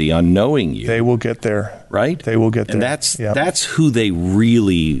accuracy, on knowing you. They will get there. Right? They will get there. And that's who they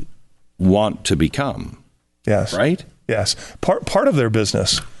really want to become. Yes. Right? Yes. Part of their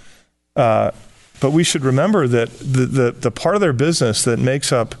business. But we should remember that the part of their business that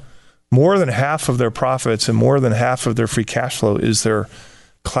makes up more than half of their profits and more than half of their free cash flow is their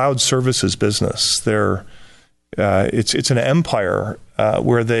cloud services business. It's an empire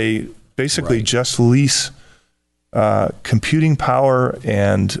where they basically just lease computing power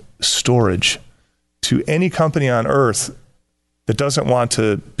and storage to any company on earth that doesn't want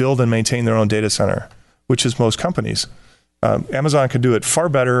to build and maintain their own data center, which is most companies. Amazon can do it far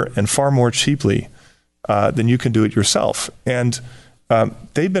better and far more cheaply than you can do it yourself. And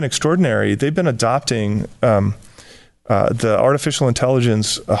they've been extraordinary. They've been adopting the artificial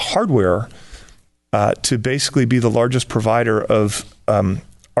intelligence hardware to basically be the largest provider of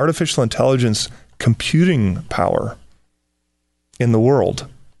artificial intelligence computing power in the world.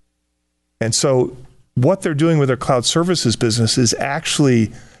 And so what they're doing with their cloud services business is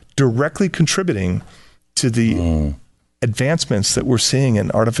actually directly contributing to the advancements that we're seeing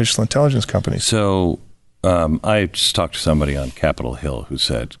in artificial intelligence companies. So I just talked to somebody on Capitol Hill who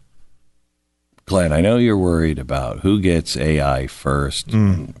said, Glenn, I know you're worried about who gets AI first.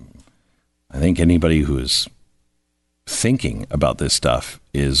 I think anybody who is thinking about this stuff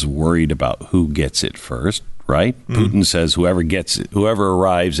is worried about who gets it first, right? Putin says whoever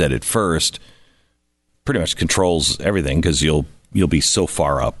arrives at it first pretty much controls everything because you'll be so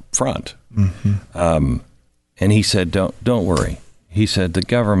far up front. And he said, don't worry. He said the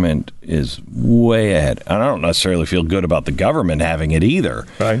government is way ahead. And I don't necessarily feel good about the government having it either.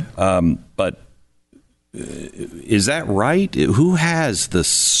 Right. But is that right? Who has the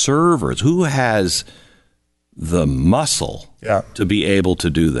servers? Who has the muscle to be able to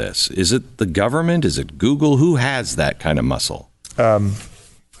do this? Is it the government? Is it Google? Who has that kind of muscle?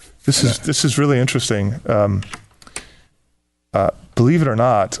 This is really interesting. Believe it or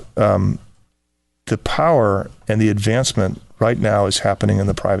not, the power and the advancement right now is happening in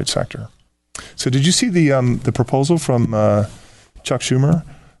the private sector. So did you see the proposal from Chuck Schumer?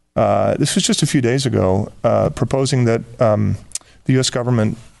 This was just a few days ago, proposing that the U.S.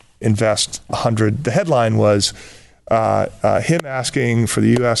 government invest $100. The headline was him asking for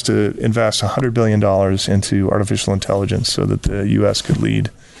the U.S. to invest $100 billion into artificial intelligence so that the U.S. could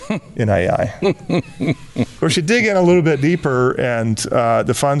lead in AI. Of course, you dig in a little bit deeper, and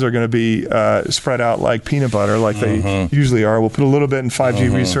the funds are going to be spread out like peanut butter, like they usually are. We'll put a little bit in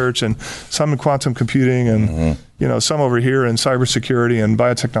 5G research, and some in quantum computing, and some over here in cybersecurity and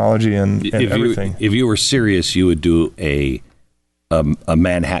biotechnology and everything. If you were serious, you would do a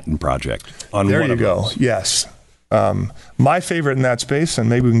Manhattan Project. There you go. Yes. My favorite in that space, and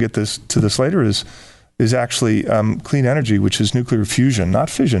maybe we can get to this later, is actually clean energy, which is nuclear fusion, not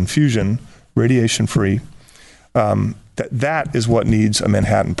fission, fusion, radiation-free. That is what needs a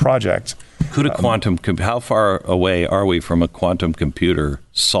Manhattan Project. Could a how far away are we from a quantum computer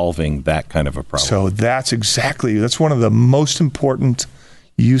solving that kind of a problem? So that's one of the most important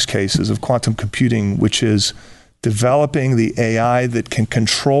use cases of quantum computing, which is developing the AI that can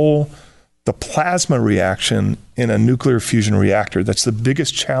control the plasma reaction in a nuclear fusion reactor. That's the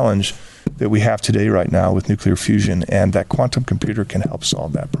biggest challenge that we have today right now with nuclear fusion, and that quantum computer can help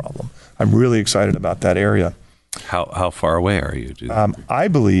solve that problem. I'm really excited about that area. How far away are you? I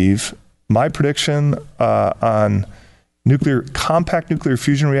believe my prediction on compact nuclear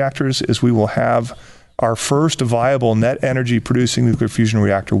fusion reactors is we will have our first viable net energy producing nuclear fusion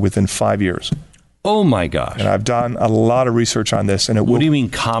reactor within 5 years. Oh my gosh. And I've done a lot of research on this. What do you mean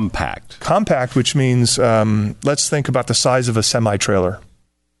compact? Compact, which means, let's think about the size of a semi-trailer.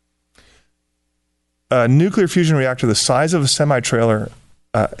 A nuclear fusion reactor the size of a semi-trailer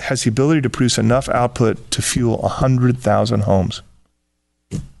has the ability to produce enough output to fuel 100,000 homes.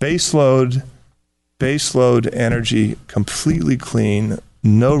 Baseload energy, completely clean,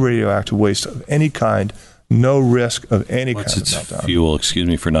 no radioactive waste of any kind, no risk of any kind of meltdown. Fuel? Excuse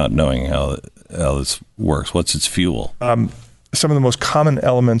me for not knowing how this works. What's its fuel? Some of the most common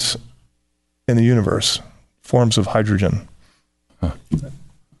elements in the universe, forms of hydrogen. Huh.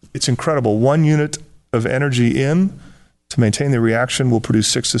 It's incredible. 1 unit of energy in to maintain the reaction will produce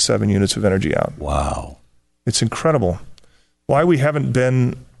 6 to 7 units of energy out. Wow. It's incredible. why we haven't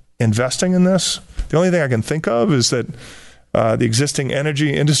been investing in this, the only thing I can think of is that the existing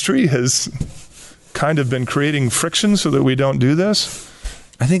energy industry has kind of been creating friction so that we don't do this.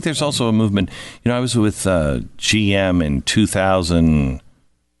 I think there's also a movement. I was with GM in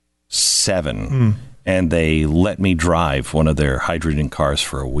 2007, and they let me drive one of their hydrogen cars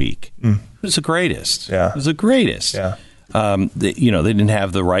for a week. It was the greatest. Yeah. It was the greatest. Yeah. They didn't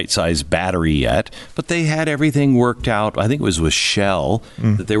have the right size battery yet, but they had everything worked out. I think it was with Shell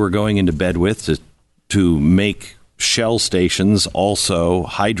that they were going into bed with to make Shell stations also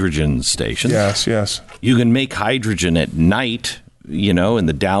hydrogen stations. Yes. You can make hydrogen at night, in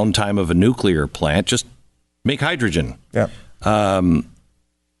the downtime of a nuclear plant. Just make hydrogen. Yeah.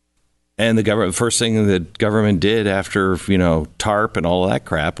 And the first thing the government did after, TARP and all of that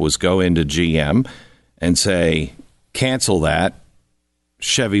crap was go into GM and say, cancel that,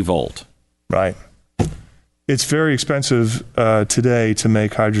 Chevy Volt. Right. It's very expensive today to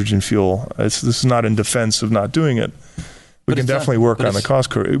make hydrogen fuel. This is not in defense of not doing it. We can definitely work on the cost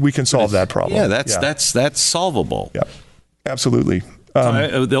curve. We can solve that problem. Yeah, that's solvable. Yeah, absolutely.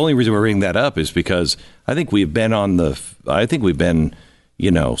 The only reason we're bringing that up is because I think we've been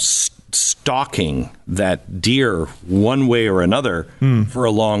stalking that deer one way or another for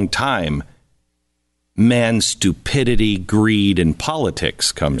a long time. Man's stupidity, greed, and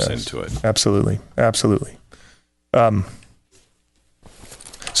politics comes into it. Absolutely.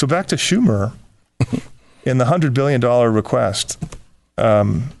 So back to Schumer in the $100 billion request.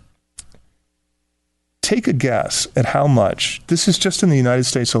 Take a guess at how much, this is just in the United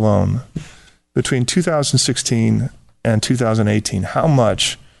States alone, between 2016 and 2018, how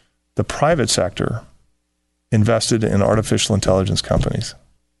much the private sector invested in artificial intelligence companies.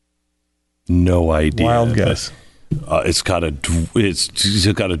 No idea. Wild guess. It's got to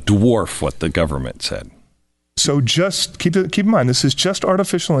dwarf what the government said. So just keep in mind, this is just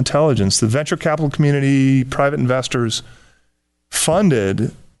artificial intelligence. The venture capital community, private investors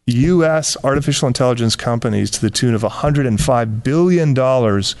funded U.S. artificial intelligence companies to the tune of $105 billion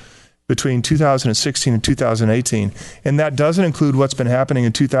between 2016 and 2018. And that doesn't include what's been happening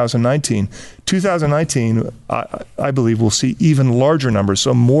in 2019. 2019, I believe, will see even larger numbers.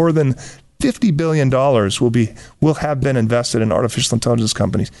 So more than $50 billion will have been invested in artificial intelligence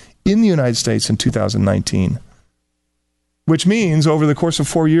companies in the United States in 2019, which means over the course of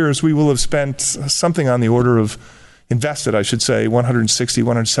 4 years, we will have spent something on the order of, invested, I should say, $160,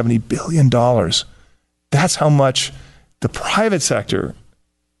 $170 billion. That's how much the private sector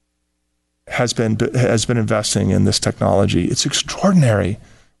has been investing in this technology. It's extraordinary.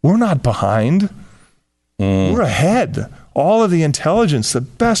 We're not behind. We're ahead. All of the intelligence, the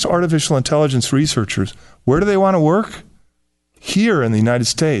best artificial intelligence researchers, where do they want to work? Here in the United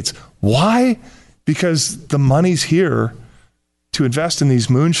States. Why? Because the money's here to invest in these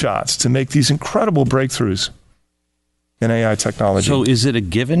moonshots, to make these incredible breakthroughs in AI technology. So is it a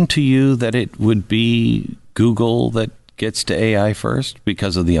given to you that it would be Google that gets to AI first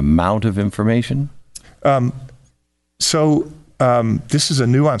because of the amount of information? This is a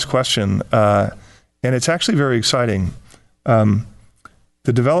nuanced question, and it's actually very exciting. The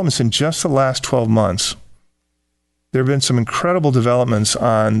developments in just the last 12 months, there have been some incredible developments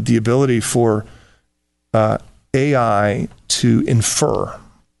on the ability for AI to infer,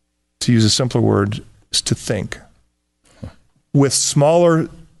 to use a simpler word, is to think, with smaller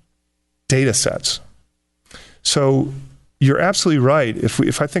data sets. So you're absolutely right.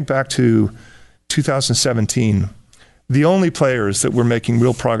 If I think back to 2017, the only players that were making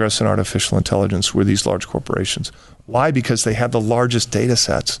real progress in artificial intelligence were these large corporations. Why? Because they had the largest data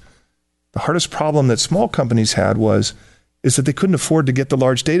sets. The hardest problem that small companies had is that they couldn't afford to get the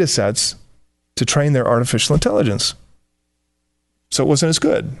large data sets to train their artificial intelligence. So it wasn't as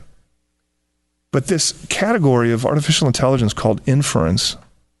good. But this category of artificial intelligence called inference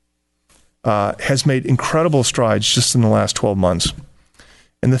has made incredible strides just in the last 12 months.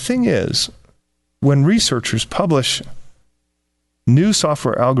 And the thing is, when researchers publish new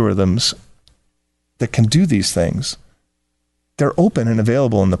software algorithms that can do these things, they're open and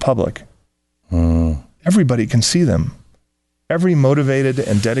available in the public. Everybody can see them. Every motivated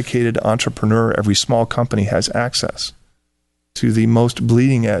and dedicated entrepreneur, every small company has access to the most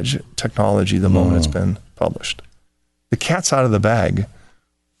bleeding edge technology the moment it's been published. The cat's out of the bag.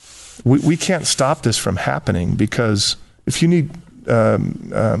 We can't stop this from happening, because if you need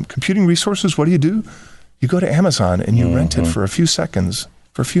computing resources, what do? You go to Amazon and you rent it for a few seconds,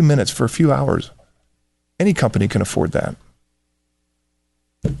 for a few minutes, for a few hours. Any company can afford that.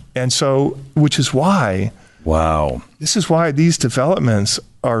 And so, which is why, this is why these developments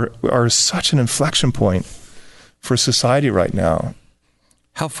are such an inflection point for society right now.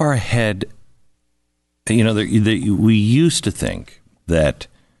 How far ahead? We used to think that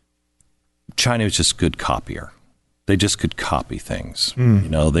China was just a good copier. They just could copy things.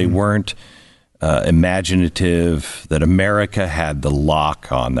 They weren't imaginative, that America had the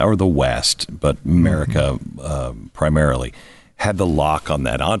lock on, or the West, but America primarily, had the lock on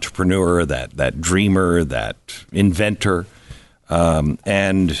that entrepreneur, that dreamer, that inventor,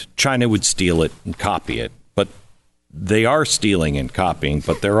 and China would steal it and copy it. But they are stealing and copying,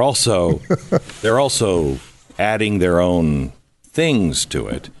 but they're also adding their own things to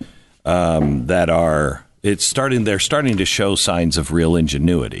it they're starting to show signs of real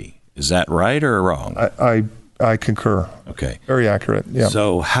ingenuity. Is that right or wrong? I concur. Okay. Very accurate. Yeah.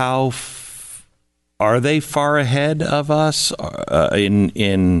 So are they far ahead of us? Where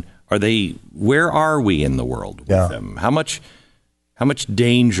are we in the world with them? How much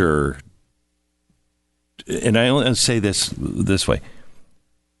danger? And I only say this way.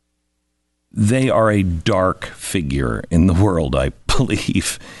 They are a dark figure in the world, I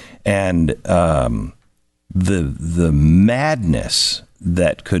believe. And the madness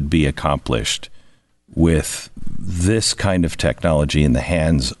that could be accomplished with this kind of technology in the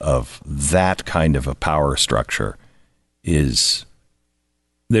hands of that kind of a power structure there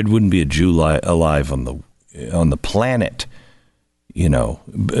wouldn't be a Jew alive on the planet,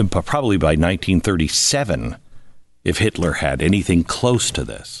 probably by 1937, if Hitler had anything close to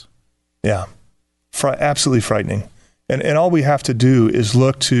this. Yeah, absolutely frightening. And all we have to do is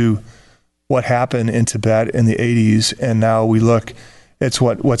look to what happened in Tibet in the 80s, and now we look. It's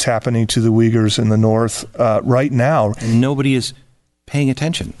what's happening to the Uyghurs in the north right now. And nobody is paying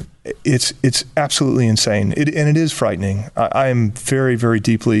attention. It's absolutely insane, and it is frightening. I am very, very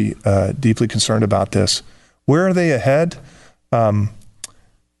deeply concerned about this. Where are they ahead? Two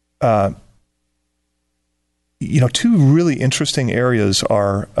really interesting areas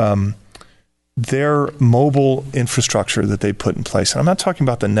are their mobile infrastructure that they put in place. And I'm not talking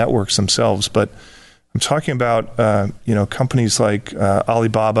about the networks themselves, but I'm talking about companies like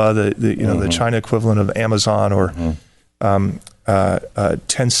Alibaba, the China equivalent of Amazon, or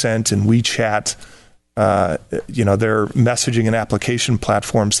Tencent and WeChat. Their messaging and application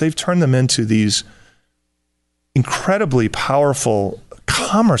platforms. They've turned them into these incredibly powerful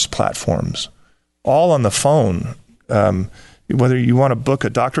commerce platforms, all on the phone. Whether you want to book a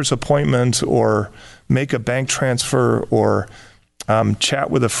doctor's appointment or make a bank transfer or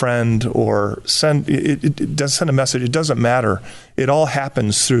chat with a friend or send a message, it doesn't matter. It all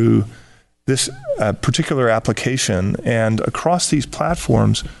happens through this particular application. And across these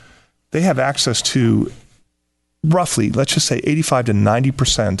platforms, they have access to roughly, let's just say 85 to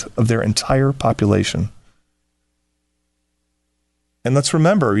 90% of their entire population. And let's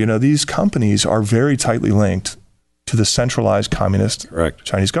remember, these companies are very tightly linked to the centralized communist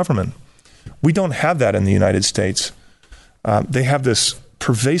Chinese government. We don't have that in the United States. They have this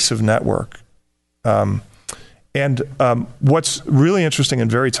pervasive network. And what's really interesting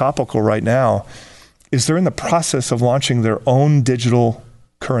and very topical right now is they're in the process of launching their own digital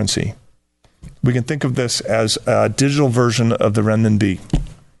currency. We can think of this as a digital version of the renminbi.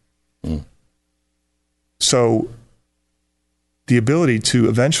 So the ability to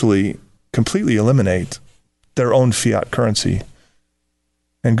eventually completely eliminate their own fiat currency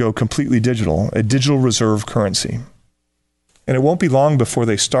and go completely digital, a digital reserve currency. And it won't be long before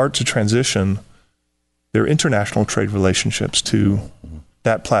they start to transition their international trade relationships to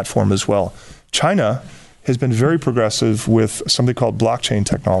that platform as well. China has been very progressive with something called blockchain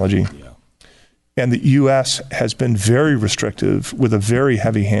technology. Yeah. And the U.S. has been very restrictive with a very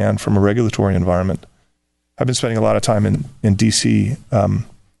heavy hand from a regulatory environment. I've been spending a lot of time in D.C.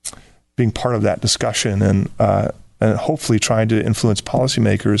 Being part of that discussion and hopefully trying to influence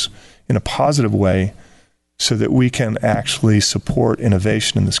policymakers in a positive way so that we can actually support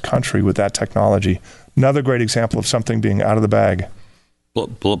innovation in this country with that technology. Another great example of something being out of the bag.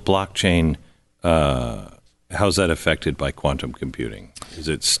 Blockchain, how's that affected by quantum computing? Is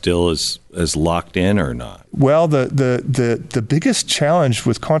it still as locked in or not? Well, the biggest challenge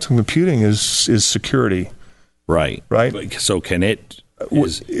with quantum computing is security. Right. So can it...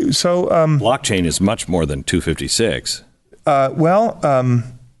 blockchain is much more than 256.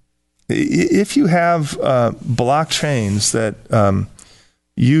 If you have blockchains that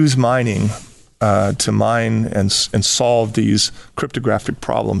use mining to mine and solve these cryptographic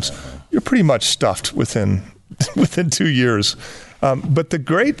problems, you're pretty much stuffed within 2 years. But the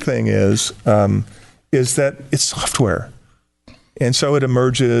great thing is that it's software, and so it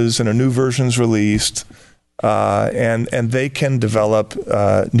emerges and a new version is released. and they can develop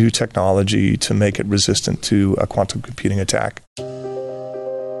new technology to make it resistant to a quantum computing attack.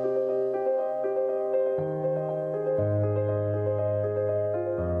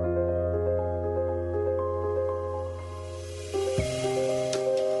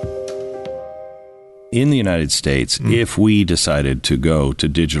 In the United States, if we decided to go to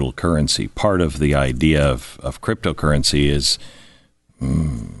digital currency, part of the idea of cryptocurrency is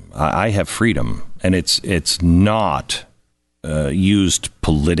I have freedom, and it's not used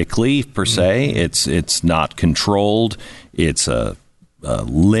politically per se. It's not controlled. It's a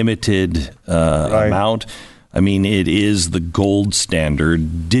limited amount. I mean, it is the gold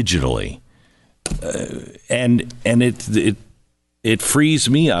standard digitally, and it frees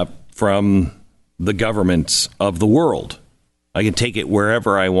me up from the governments of the world. I can take it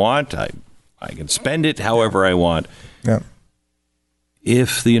wherever I want. I can spend it however I want. Yeah.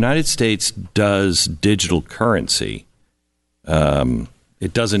 If the United States does digital currency,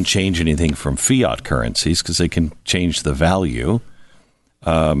 it doesn't change anything from fiat currencies because they can change the value.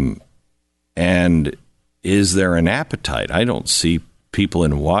 And is there an appetite? I don't see people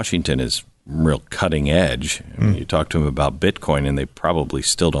in Washington as real cutting edge. I mean, you talk to them about Bitcoin, and they probably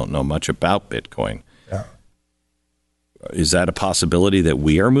still don't know much about Bitcoin. Yeah. Is that a possibility that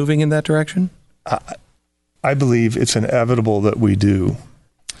we are moving in that direction? I believe it's inevitable that we do.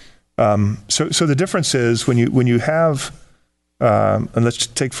 So the difference is when you have, and let's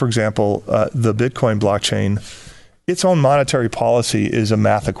take, for example, the Bitcoin blockchain, its own monetary policy is a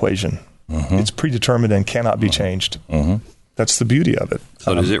math equation. It's predetermined and cannot be changed. That's the beauty of it.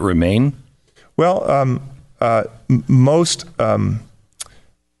 So does it remain? Well, most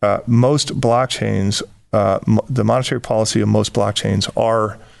blockchains, the monetary policy of most blockchains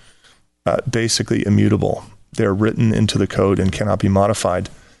are basically immutable. They're written into the code and cannot be modified.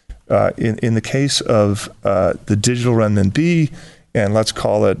 In the case of the digital renminbi, and let's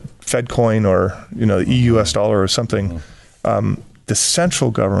call it FedCoin or the EUS dollar or something, the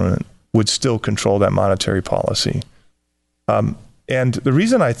central government would still control that monetary policy. And the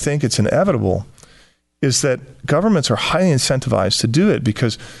reason I think it's inevitable is that governments are highly incentivized to do it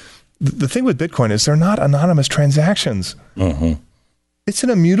because the thing with Bitcoin is they're not anonymous transactions. It's an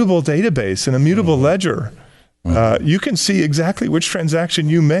immutable database, an immutable ledger. You can see exactly which transaction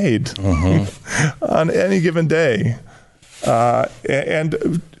you made on any given day.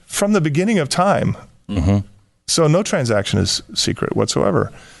 And from the beginning of time. So no transaction is secret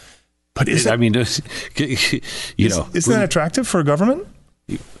whatsoever. But isn't that attractive for a government?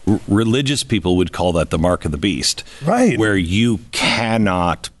 Religious people would call that the mark of the beast. Right. Where you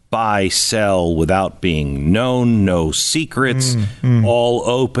cannot buy, sell without being known, no secrets, all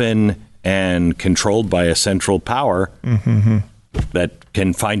open and controlled by a central power that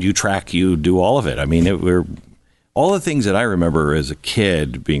can find you, track you, do all of it. I mean, all the things that I remember as a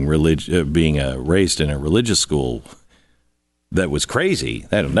kid being raised in a religious school that was crazy.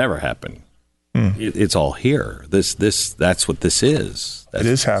 That'll never happen. It's all here. That's what this is. It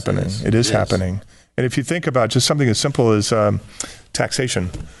is happening. It is happening. And if you think about just something as simple as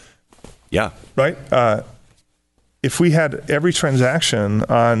taxation. Yeah. Right? If we had every transaction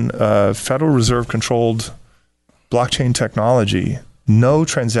on Federal Reserve controlled blockchain technology, no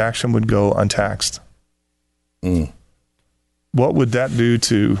transaction would go untaxed. What would that do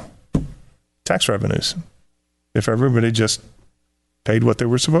to tax revenues if everybody just paid what they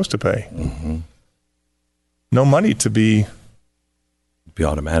were supposed to pay? No money to be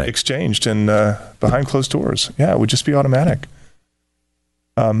automatic, exchanged and behind closed doors. Yeah, it would just be automatic.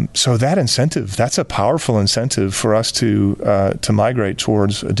 So that incentive, that's a powerful incentive for us to migrate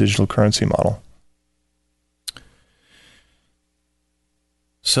towards a digital currency model.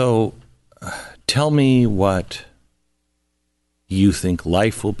 So tell me what you think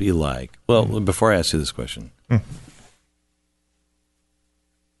life will be like. Well, before I ask you this question,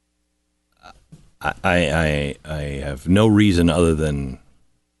 I have no reason other than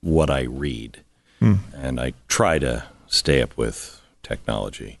what I read, and I try to stay up with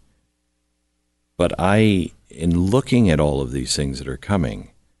technology. But in looking at all of these things that are coming,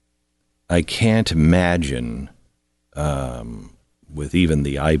 I can't imagine with even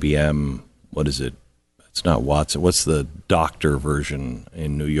the IBM, what is it? It's not Watson. What's the doctor version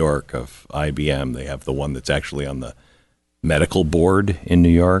in New York of IBM? They have the one that's actually on the medical board in New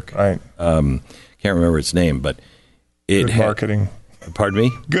York. Right. Can't remember its name, but good marketing. Pardon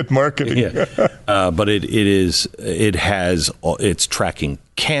me? Good marketing. Yeah. But it's tracking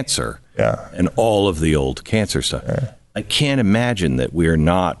cancer and all of the old cancer stuff. Yeah. I can't imagine that we're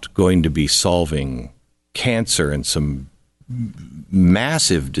not going to be solving cancer and some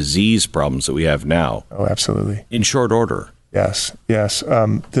massive disease problems that we have now. Oh, absolutely. In short order. Yes.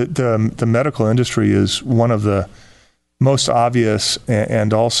 The medical industry is one of the most obvious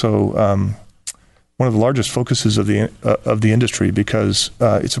and also one of the largest focuses of the industry, because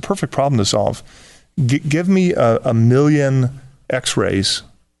it's a perfect problem to solve. Give me a million X-rays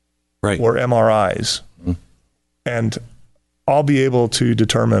or MRIs, and I'll be able to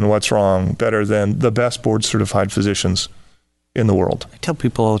determine what's wrong better than the best board-certified physicians in the world. I tell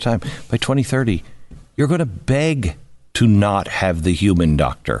people all the time, by 2030, you're going to beg to not have the human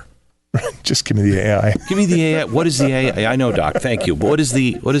doctor. Just give me the AI. Give me the AI. What is the AI? I know, Doc. Thank you. But what does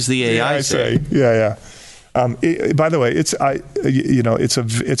the AI say? Yeah. By the way,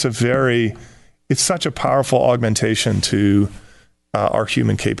 it's such a powerful augmentation to our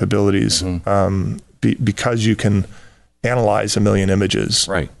human capabilities, because you can analyze a million images.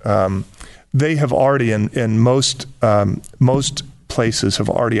 Right. They have already, in most places, have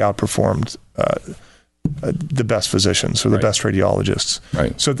already outperformed the best physicians or the best radiologists.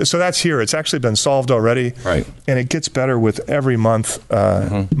 Right. So that's here. It's actually been solved already. Right. And it gets better with every month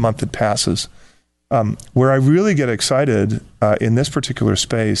that passes. Where I really get excited in this particular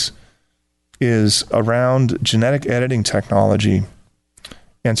space is around genetic editing technology,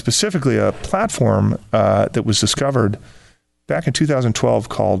 and specifically a platform that was discovered back in 2012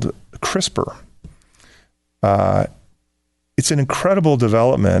 called CRISPR. It's an incredible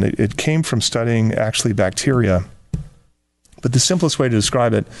development. It came from studying actually bacteria, but the simplest way to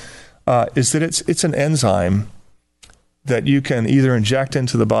describe it is that it's an enzyme that you can either inject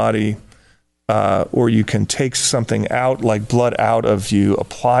into the body, or you can take something out, like blood out of you,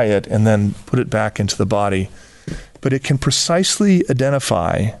 apply it, and then put it back into the body. But it can precisely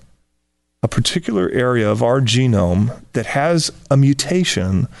identify a particular area of our genome that has a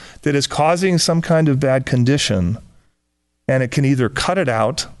mutation that is causing some kind of bad condition, and it can either cut it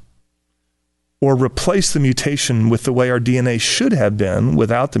out or replace the mutation with the way our DNA should have been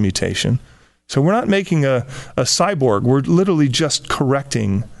without the mutation. So we're not making a cyborg. We're literally just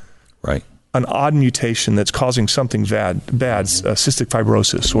correcting an odd mutation that's causing something bad, cystic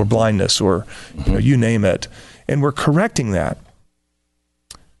fibrosis or blindness or you name it. And we're correcting that.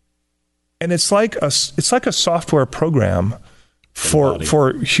 And it's like a software program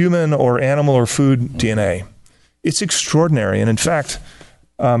for human or animal or food DNA. It's extraordinary. And in fact,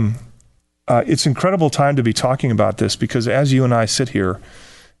 it's incredible time to be talking about this, because as you and I sit here,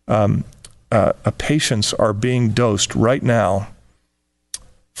 patients are being dosed right now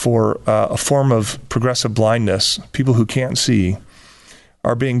for a form of progressive blindness. People who can't see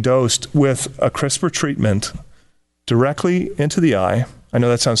are being dosed with a CRISPR treatment directly into the eye. I know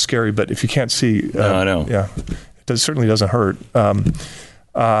that sounds scary, but if you can't see, I know. Yeah, it certainly doesn't hurt. And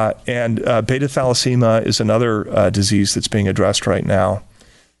beta thalassemia is another disease that's being addressed right now.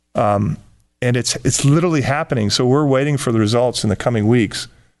 And it's literally happening. So we're waiting for the results in the coming weeks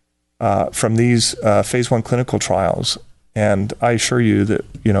from these phase 1 clinical trials. And I assure you that,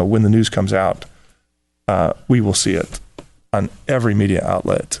 when the news comes out, we will see it on every media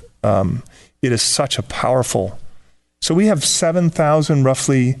outlet. It is such a powerful. So we have 7,000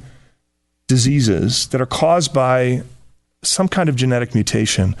 roughly diseases that are caused by some kind of genetic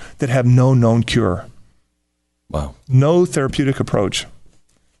mutation that have no known cure. Wow. No therapeutic approach.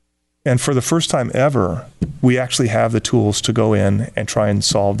 And for the first time ever, we actually have the tools to go in and try and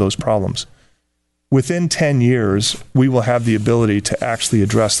solve those problems. Within 10 years, we will have the ability to actually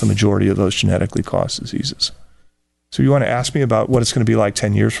address the majority of those genetically caused diseases. So you want to ask me about what it's going to be like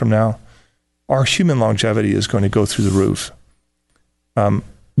 10 years from now? Our human longevity is going to go through the roof.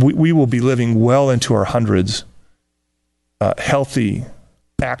 We will be living well into our hundreds, healthy,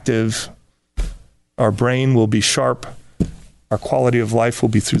 active. Our brain will be sharp. Our quality of life will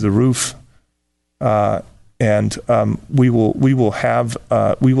be through the roof. And we will have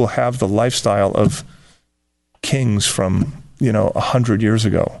the lifestyle of kings from 100 years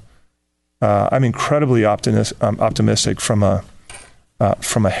ago. I'm incredibly optimistic from a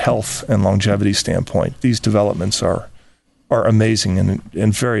health and longevity standpoint. These developments are amazing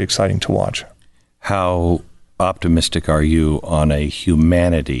and very exciting to watch. How optimistic are you on a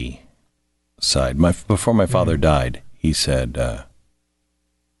humanity side? Before my father died, he said,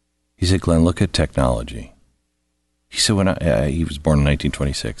 Glenn, look at technology. He said, when he was born in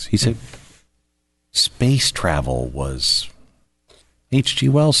 1926, he said, space travel was H.G.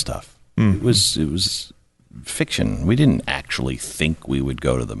 Wells stuff. It was fiction. We didn't actually think we would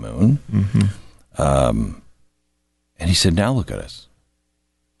go to the moon. And he said, now look at us.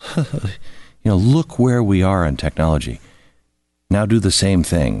 Look where we are in technology. Now do the same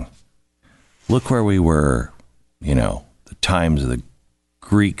thing. Look where we were, the times of the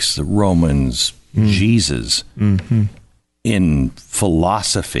Greeks, the Romans, Jesus, in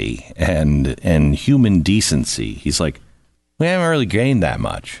philosophy and human decency. He's like, we haven't really gained that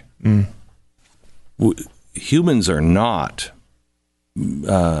much. Humans are not.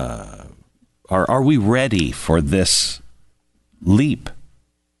 Are we ready for this leap?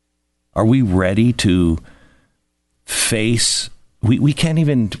 Are we ready to face? We can't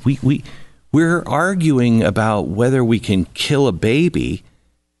even. We're arguing about whether we can kill a baby,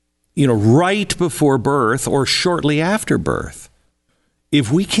 right before birth or shortly after birth.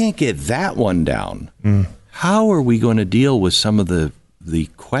 If we can't get that one down, how are we going to deal with some of the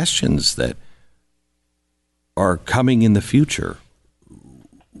questions that are coming in the future?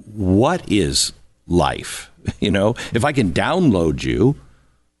 What is life? If I can download you,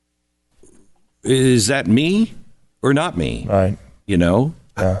 is that me or not me? Right. Yeah.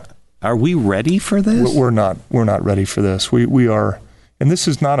 Are we ready for this? We're not ready for this. We are, and this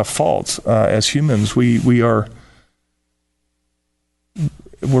is not a fault. As humans, we're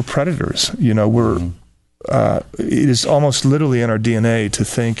predators. It is almost literally in our DNA to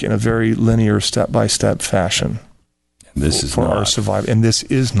think in a very linear, step-by-step fashion. This is for not. Our survival, and this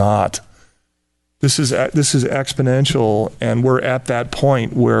is not. This is exponential, and we're at that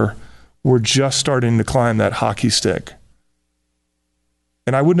point where we're just starting to climb that hockey stick.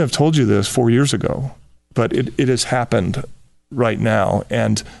 And I wouldn't have told you this 4 years ago, but it has happened right now,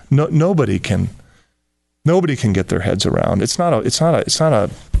 and nobody can get their heads around. It's not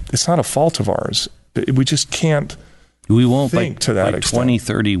a fault of ours. We just can't. We won't think to that extent.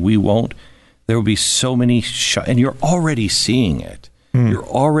 2030. We won't. There will be so many, and you're already seeing it. You're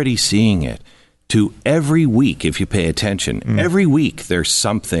already seeing it. To every week, if you pay attention, every week there's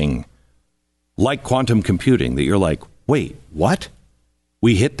something like quantum computing that you're like, wait, what?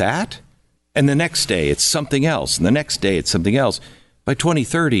 We hit that? And the next day it's something else. And the next day it's something else. By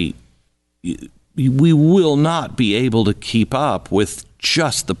 2030, we will not be able to keep up with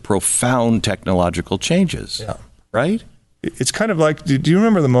just the profound technological changes. Yeah. Right? It's kind of like, do you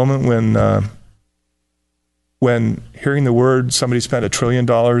remember the moment when hearing the word somebody spent $1 trillion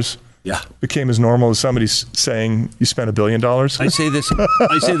became as normal as somebody saying you spent $1 billion? I say this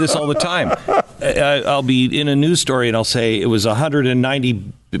all the time. I'll be in a news story and I'll say it was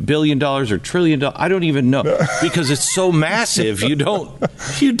 $190 billion or trillion. I don't even know because it's so massive. You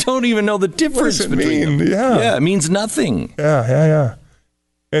don't even know the difference what does it between mean? them. Yeah, it means nothing. Yeah.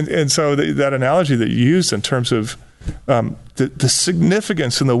 And so that analogy that you used in terms of the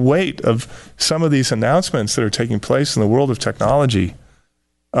significance and the weight of some of these announcements that are taking place in the world of technology,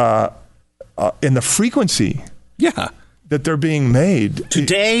 in the frequency that they're being made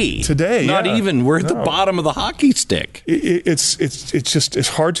today. Not even. We're at the bottom of the hockey stick. It's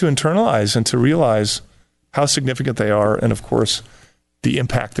hard to internalize and to realize how significant they are, and of course, the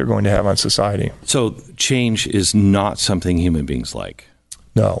impact they're going to have on society. So change is not something human beings like.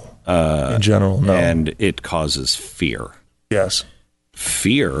 No. In general, no. And it causes fear. Yes.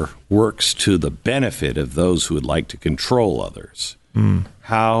 Fear works to the benefit of those who would like to control others.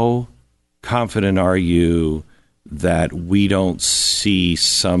 How confident are you that we don't see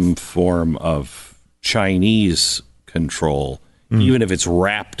some form of Chinese control, even if it's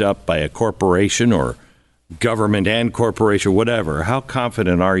wrapped up by a corporation or government and corporation, whatever? How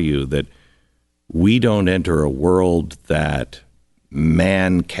confident are you that we don't enter a world that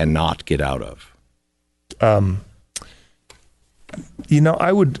man cannot get out of?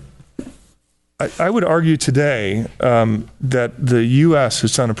 I would argue today that the U.S.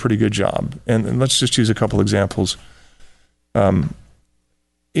 has done a pretty good job. And let's just use a couple examples.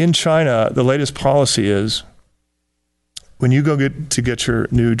 In China, the latest policy is when you go get your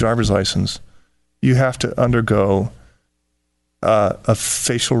new driver's license, you have to undergo a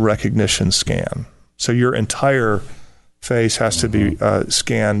facial recognition scan. So your entire face has to be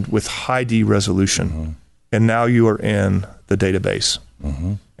scanned with high D resolution. And now you are in the database.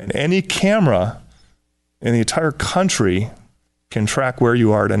 And any camera in the entire country can track where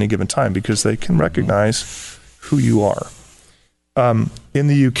you are at any given time because they can recognize who you are. In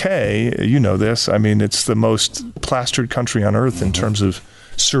the UK, you know this, I mean, it's the most plastered country on earth in terms of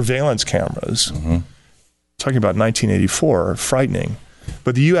surveillance cameras. Talking about 1984, frightening.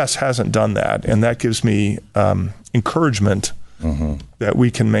 But the U.S. hasn't done that, and that gives me encouragement that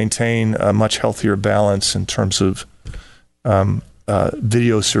we can maintain a much healthier balance in terms of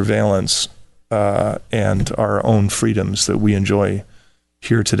video surveillance and our own freedoms that we enjoy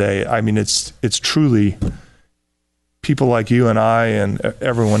here today. I mean, it's truly people like you and I and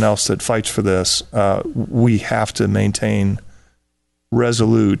everyone else that fights for this. We have to maintain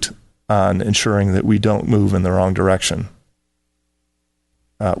resolute on ensuring that we don't move in the wrong direction.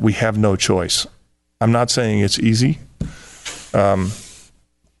 we have no choice. I'm not saying it's easy. I'm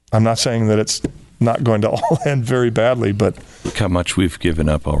not saying that it's not going to all end very badly, but look how much we've given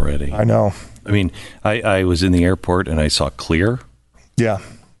up already. I know. I mean, I was in the airport and I saw Clear. Yeah.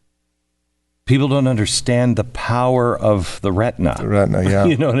 People don't understand the power of the retina. The retina, yeah.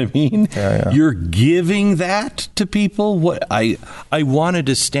 You know what I mean? Yeah. You're giving that to people? What I wanted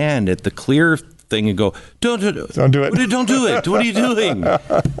to stand at the Clear thing and go, don't do it. Don't do it. Don't do it. What are you doing?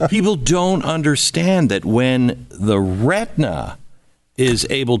 People don't understand that when the retina is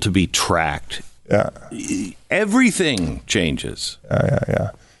able to be tracked, everything changes.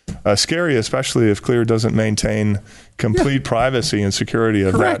 Yeah. Scary, especially if Clear doesn't maintain complete privacy and security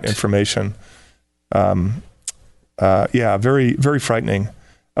of Correct. that information. Very, very frightening.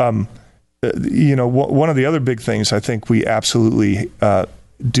 One of the other big things I think we absolutely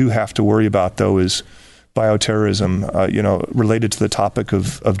do have to worry about, though, is bioterrorism, related to the topic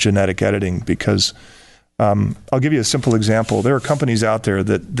of genetic editing, because I'll give you a simple example. There are companies out there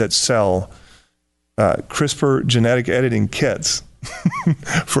that sell CRISPR genetic editing kits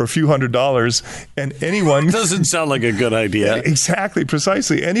for a few $100s, and anyone Doesn't sound like a good idea. Exactly,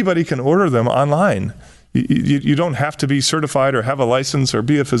 precisely. Anybody can order them online. You don't have to be certified or have a license or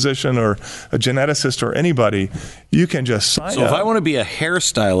be a physician or a geneticist or anybody. You can just sign up. So if I want to be a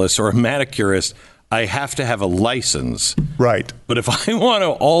hairstylist or a manicurist, I have to have a license. Right. But if I want to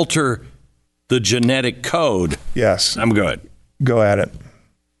alter the genetic code, Yes. I'm good. Go at it.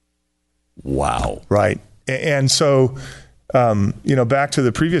 Wow. Right. And so, back to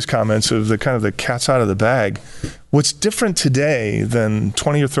the previous comments of the kind of the cat's out of the bag. What's different today than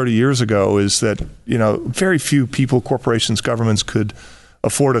 20 or 30 years ago is that, very few people, corporations, governments could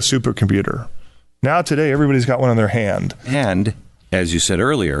afford a supercomputer. Now today, everybody's got one in their hand. And as you said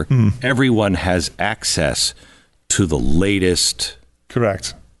earlier, everyone has access to the latest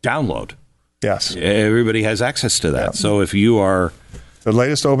Correct. download. Yes. Everybody has access to that. Yeah. So if you are... The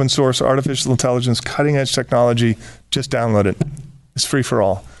latest open source, artificial intelligence, cutting edge technology, just download it. It's free for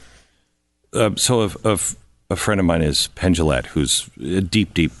all. So if a friend of mine is Penn Jillette, who's a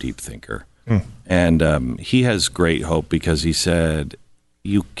deep, deep, deep thinker. And he has great hope because he said,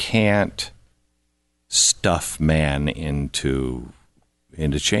 you can't stuff man into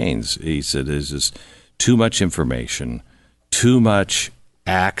chains. He said there's just too much information, too much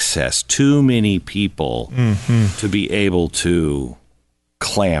access, too many people to be able to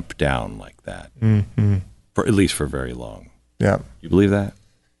clamp down like that, for at least for very long. Yeah. You believe that?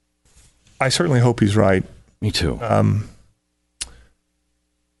 I certainly hope he's right. Me too.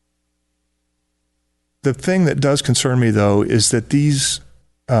 The thing that does concern me, though, is that these,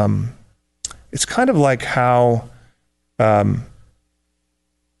 it's kind of like how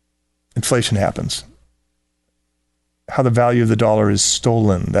inflation happens, how the value of the dollar is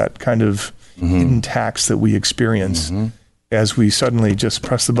stolen, that kind of hidden tax that we experience as we suddenly just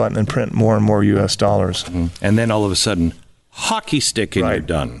press the button and print more and more U.S. dollars. And then all of a sudden, hockey stick and you're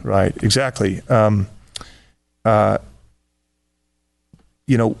done. Right, exactly.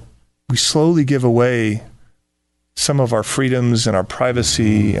 We slowly give away some of our freedoms and our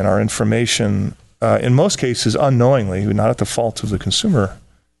privacy and our information, in most cases unknowingly, not at the fault of the consumer.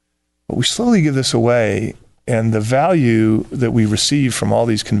 But we slowly give this away, and the value that we receive from all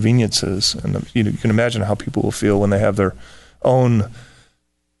these conveniences, and you can imagine how people will feel when they have their own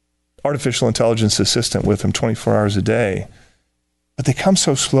artificial intelligence assistant with them 24 hours a day. But they come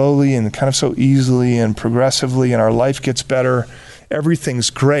so slowly and kind of so easily and progressively, and our life gets better.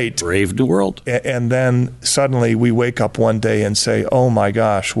 Everything's great. Brave new world. And then suddenly we wake up one day and say, oh my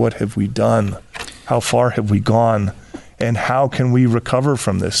gosh, what have we done? How far have we gone? And how can we recover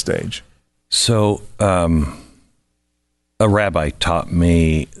from this stage? So a rabbi taught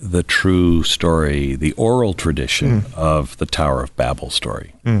me the true story, the oral tradition of the Tower of Babel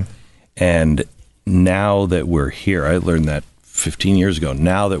story. And now that we're here, I learned that 15 years ago.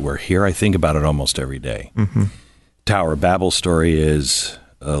 Now that we're here, I think about it almost every day. Tower of Babel story is,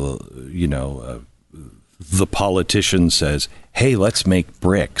 the politician says, hey, let's make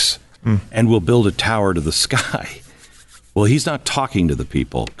bricks and we'll build a tower to the sky. Well, he's not talking to the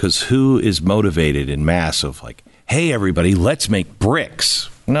people, because who is motivated in mass of like, hey, everybody, let's make bricks?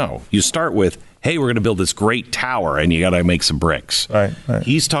 No, you start with, hey, we're going to build this great tower and you got to make some bricks. Right.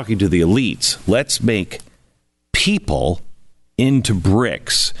 He's talking to the elites. Let's make people into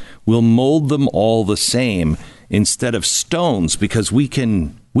bricks. We'll mold them all the same instead of stones, because we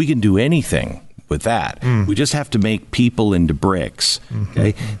can do anything with that. We just have to make people into bricks.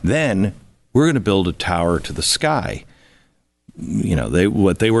 Okay. Then we're going to build a tower to the sky.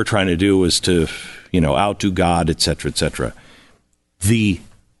 What they were trying to do was to, outdo God, et cetera, et cetera. The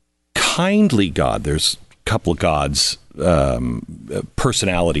kindly God. There's a couple of gods,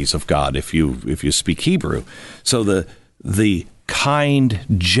 personalities of God, if you speak Hebrew. So the kind,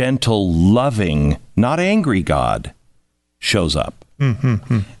 gentle, loving, not angry God shows up.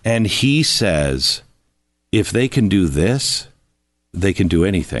 Mm-hmm. And he says, if they can do this, they can do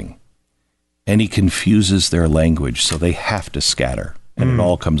anything. And he confuses their language, so they have to scatter, and it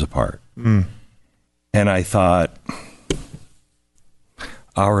all comes apart. And I thought,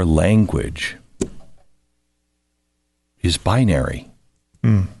 our language is binary.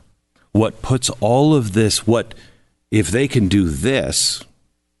 What puts all of this, if they can do this,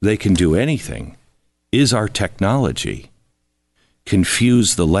 they can do anything, is our technology.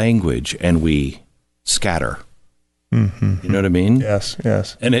 Confuse the language, and we scatter. Mm-hmm. You know what I mean? Yes.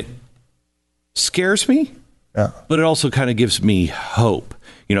 And it scares me, but it also kind of gives me hope.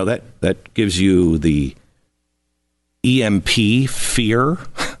 You know, that gives you the EMP fear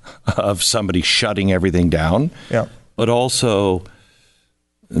of somebody shutting everything down, but also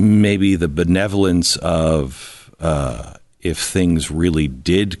maybe the benevolence of if things really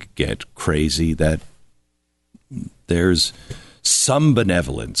did get crazy, that there's some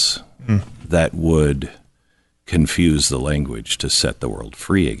benevolence that would confuse the language to set the world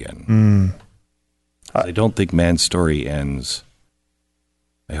free again. I don't think man's story ends.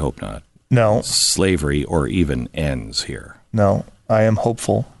 I hope not. No. Slavery or even ends here. No, I am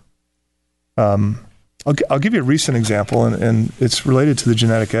hopeful. I'll give you a recent example, and it's related to the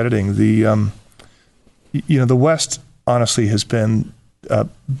genetic editing. The West honestly has been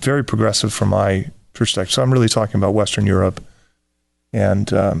very progressive from my perspective. So I'm really talking about Western Europe and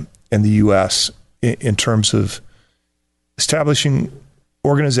the U.S. in terms of establishing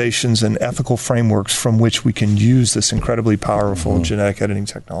organizations and ethical frameworks from which we can use this incredibly powerful genetic editing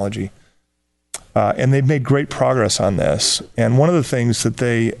technology. And they've made great progress on this. And one of the things that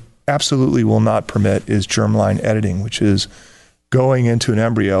they absolutely will not permit is germline editing, which is going into an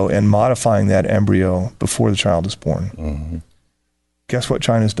embryo and modifying that embryo before the child is born. Guess what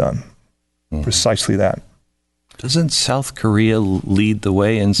China's done? Precisely that. Doesn't South Korea lead the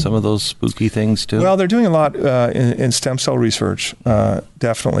way in some of those spooky things too? Well, they're doing a lot in stem cell research,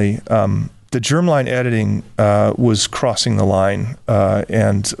 definitely. The germline editing was crossing the line,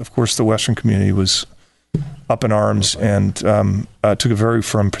 and of course the Western community was up in arms and took a very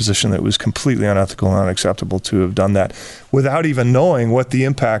firm position that it was completely unethical and unacceptable to have done that without even knowing what the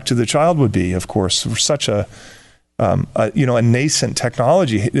impact to the child would be, of course, for such a nascent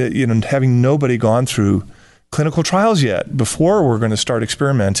technology, having nobody gone through clinical trials yet before we're going to start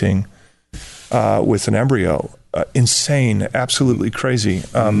experimenting with an embryo. Insane, absolutely crazy.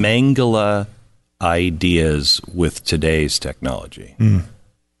 Mangala ideas with today's technology.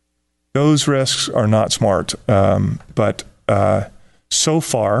 Those risks are not smart, but so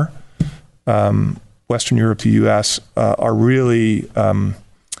far, Western Europe, the U.S. Are really kind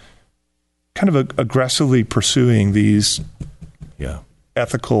of aggressively pursuing these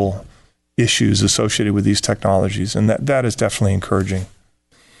ethical issues associated with these technologies, and that is definitely encouraging.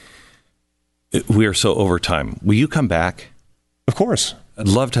 We are so over time. Will you come back? Of course. I'd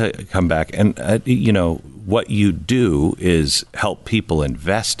love to come back. And, what you do is help people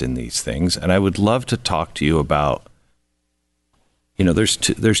invest in these things. And I would love to talk to you about, there's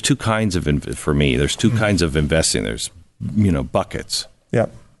two kinds of, for me, there's two kinds of investing. There's, buckets.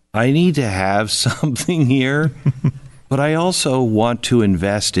 Yep. I need to have something here, but I also want to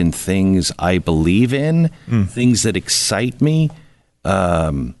invest in things I believe in, things that excite me,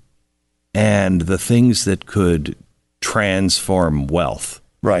 and the things that could transform wealth.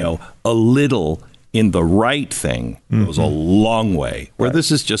 Right. A little in the right thing goes a long way, where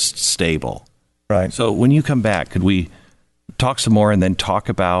this is just stable. Right. So when you come back, could we talk some more and then talk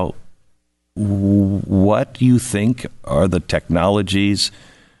about what you think are the technologies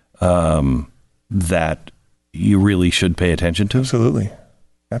that you really should pay attention to?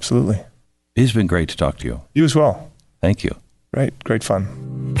 Absolutely. It's been great to talk to you. You as well. Thank you. Great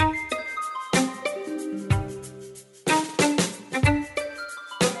fun.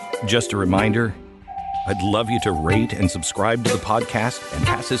 Just a reminder, I'd love you to rate and subscribe to the podcast and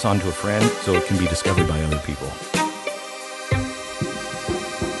pass this on to a friend so it can be discovered by other people.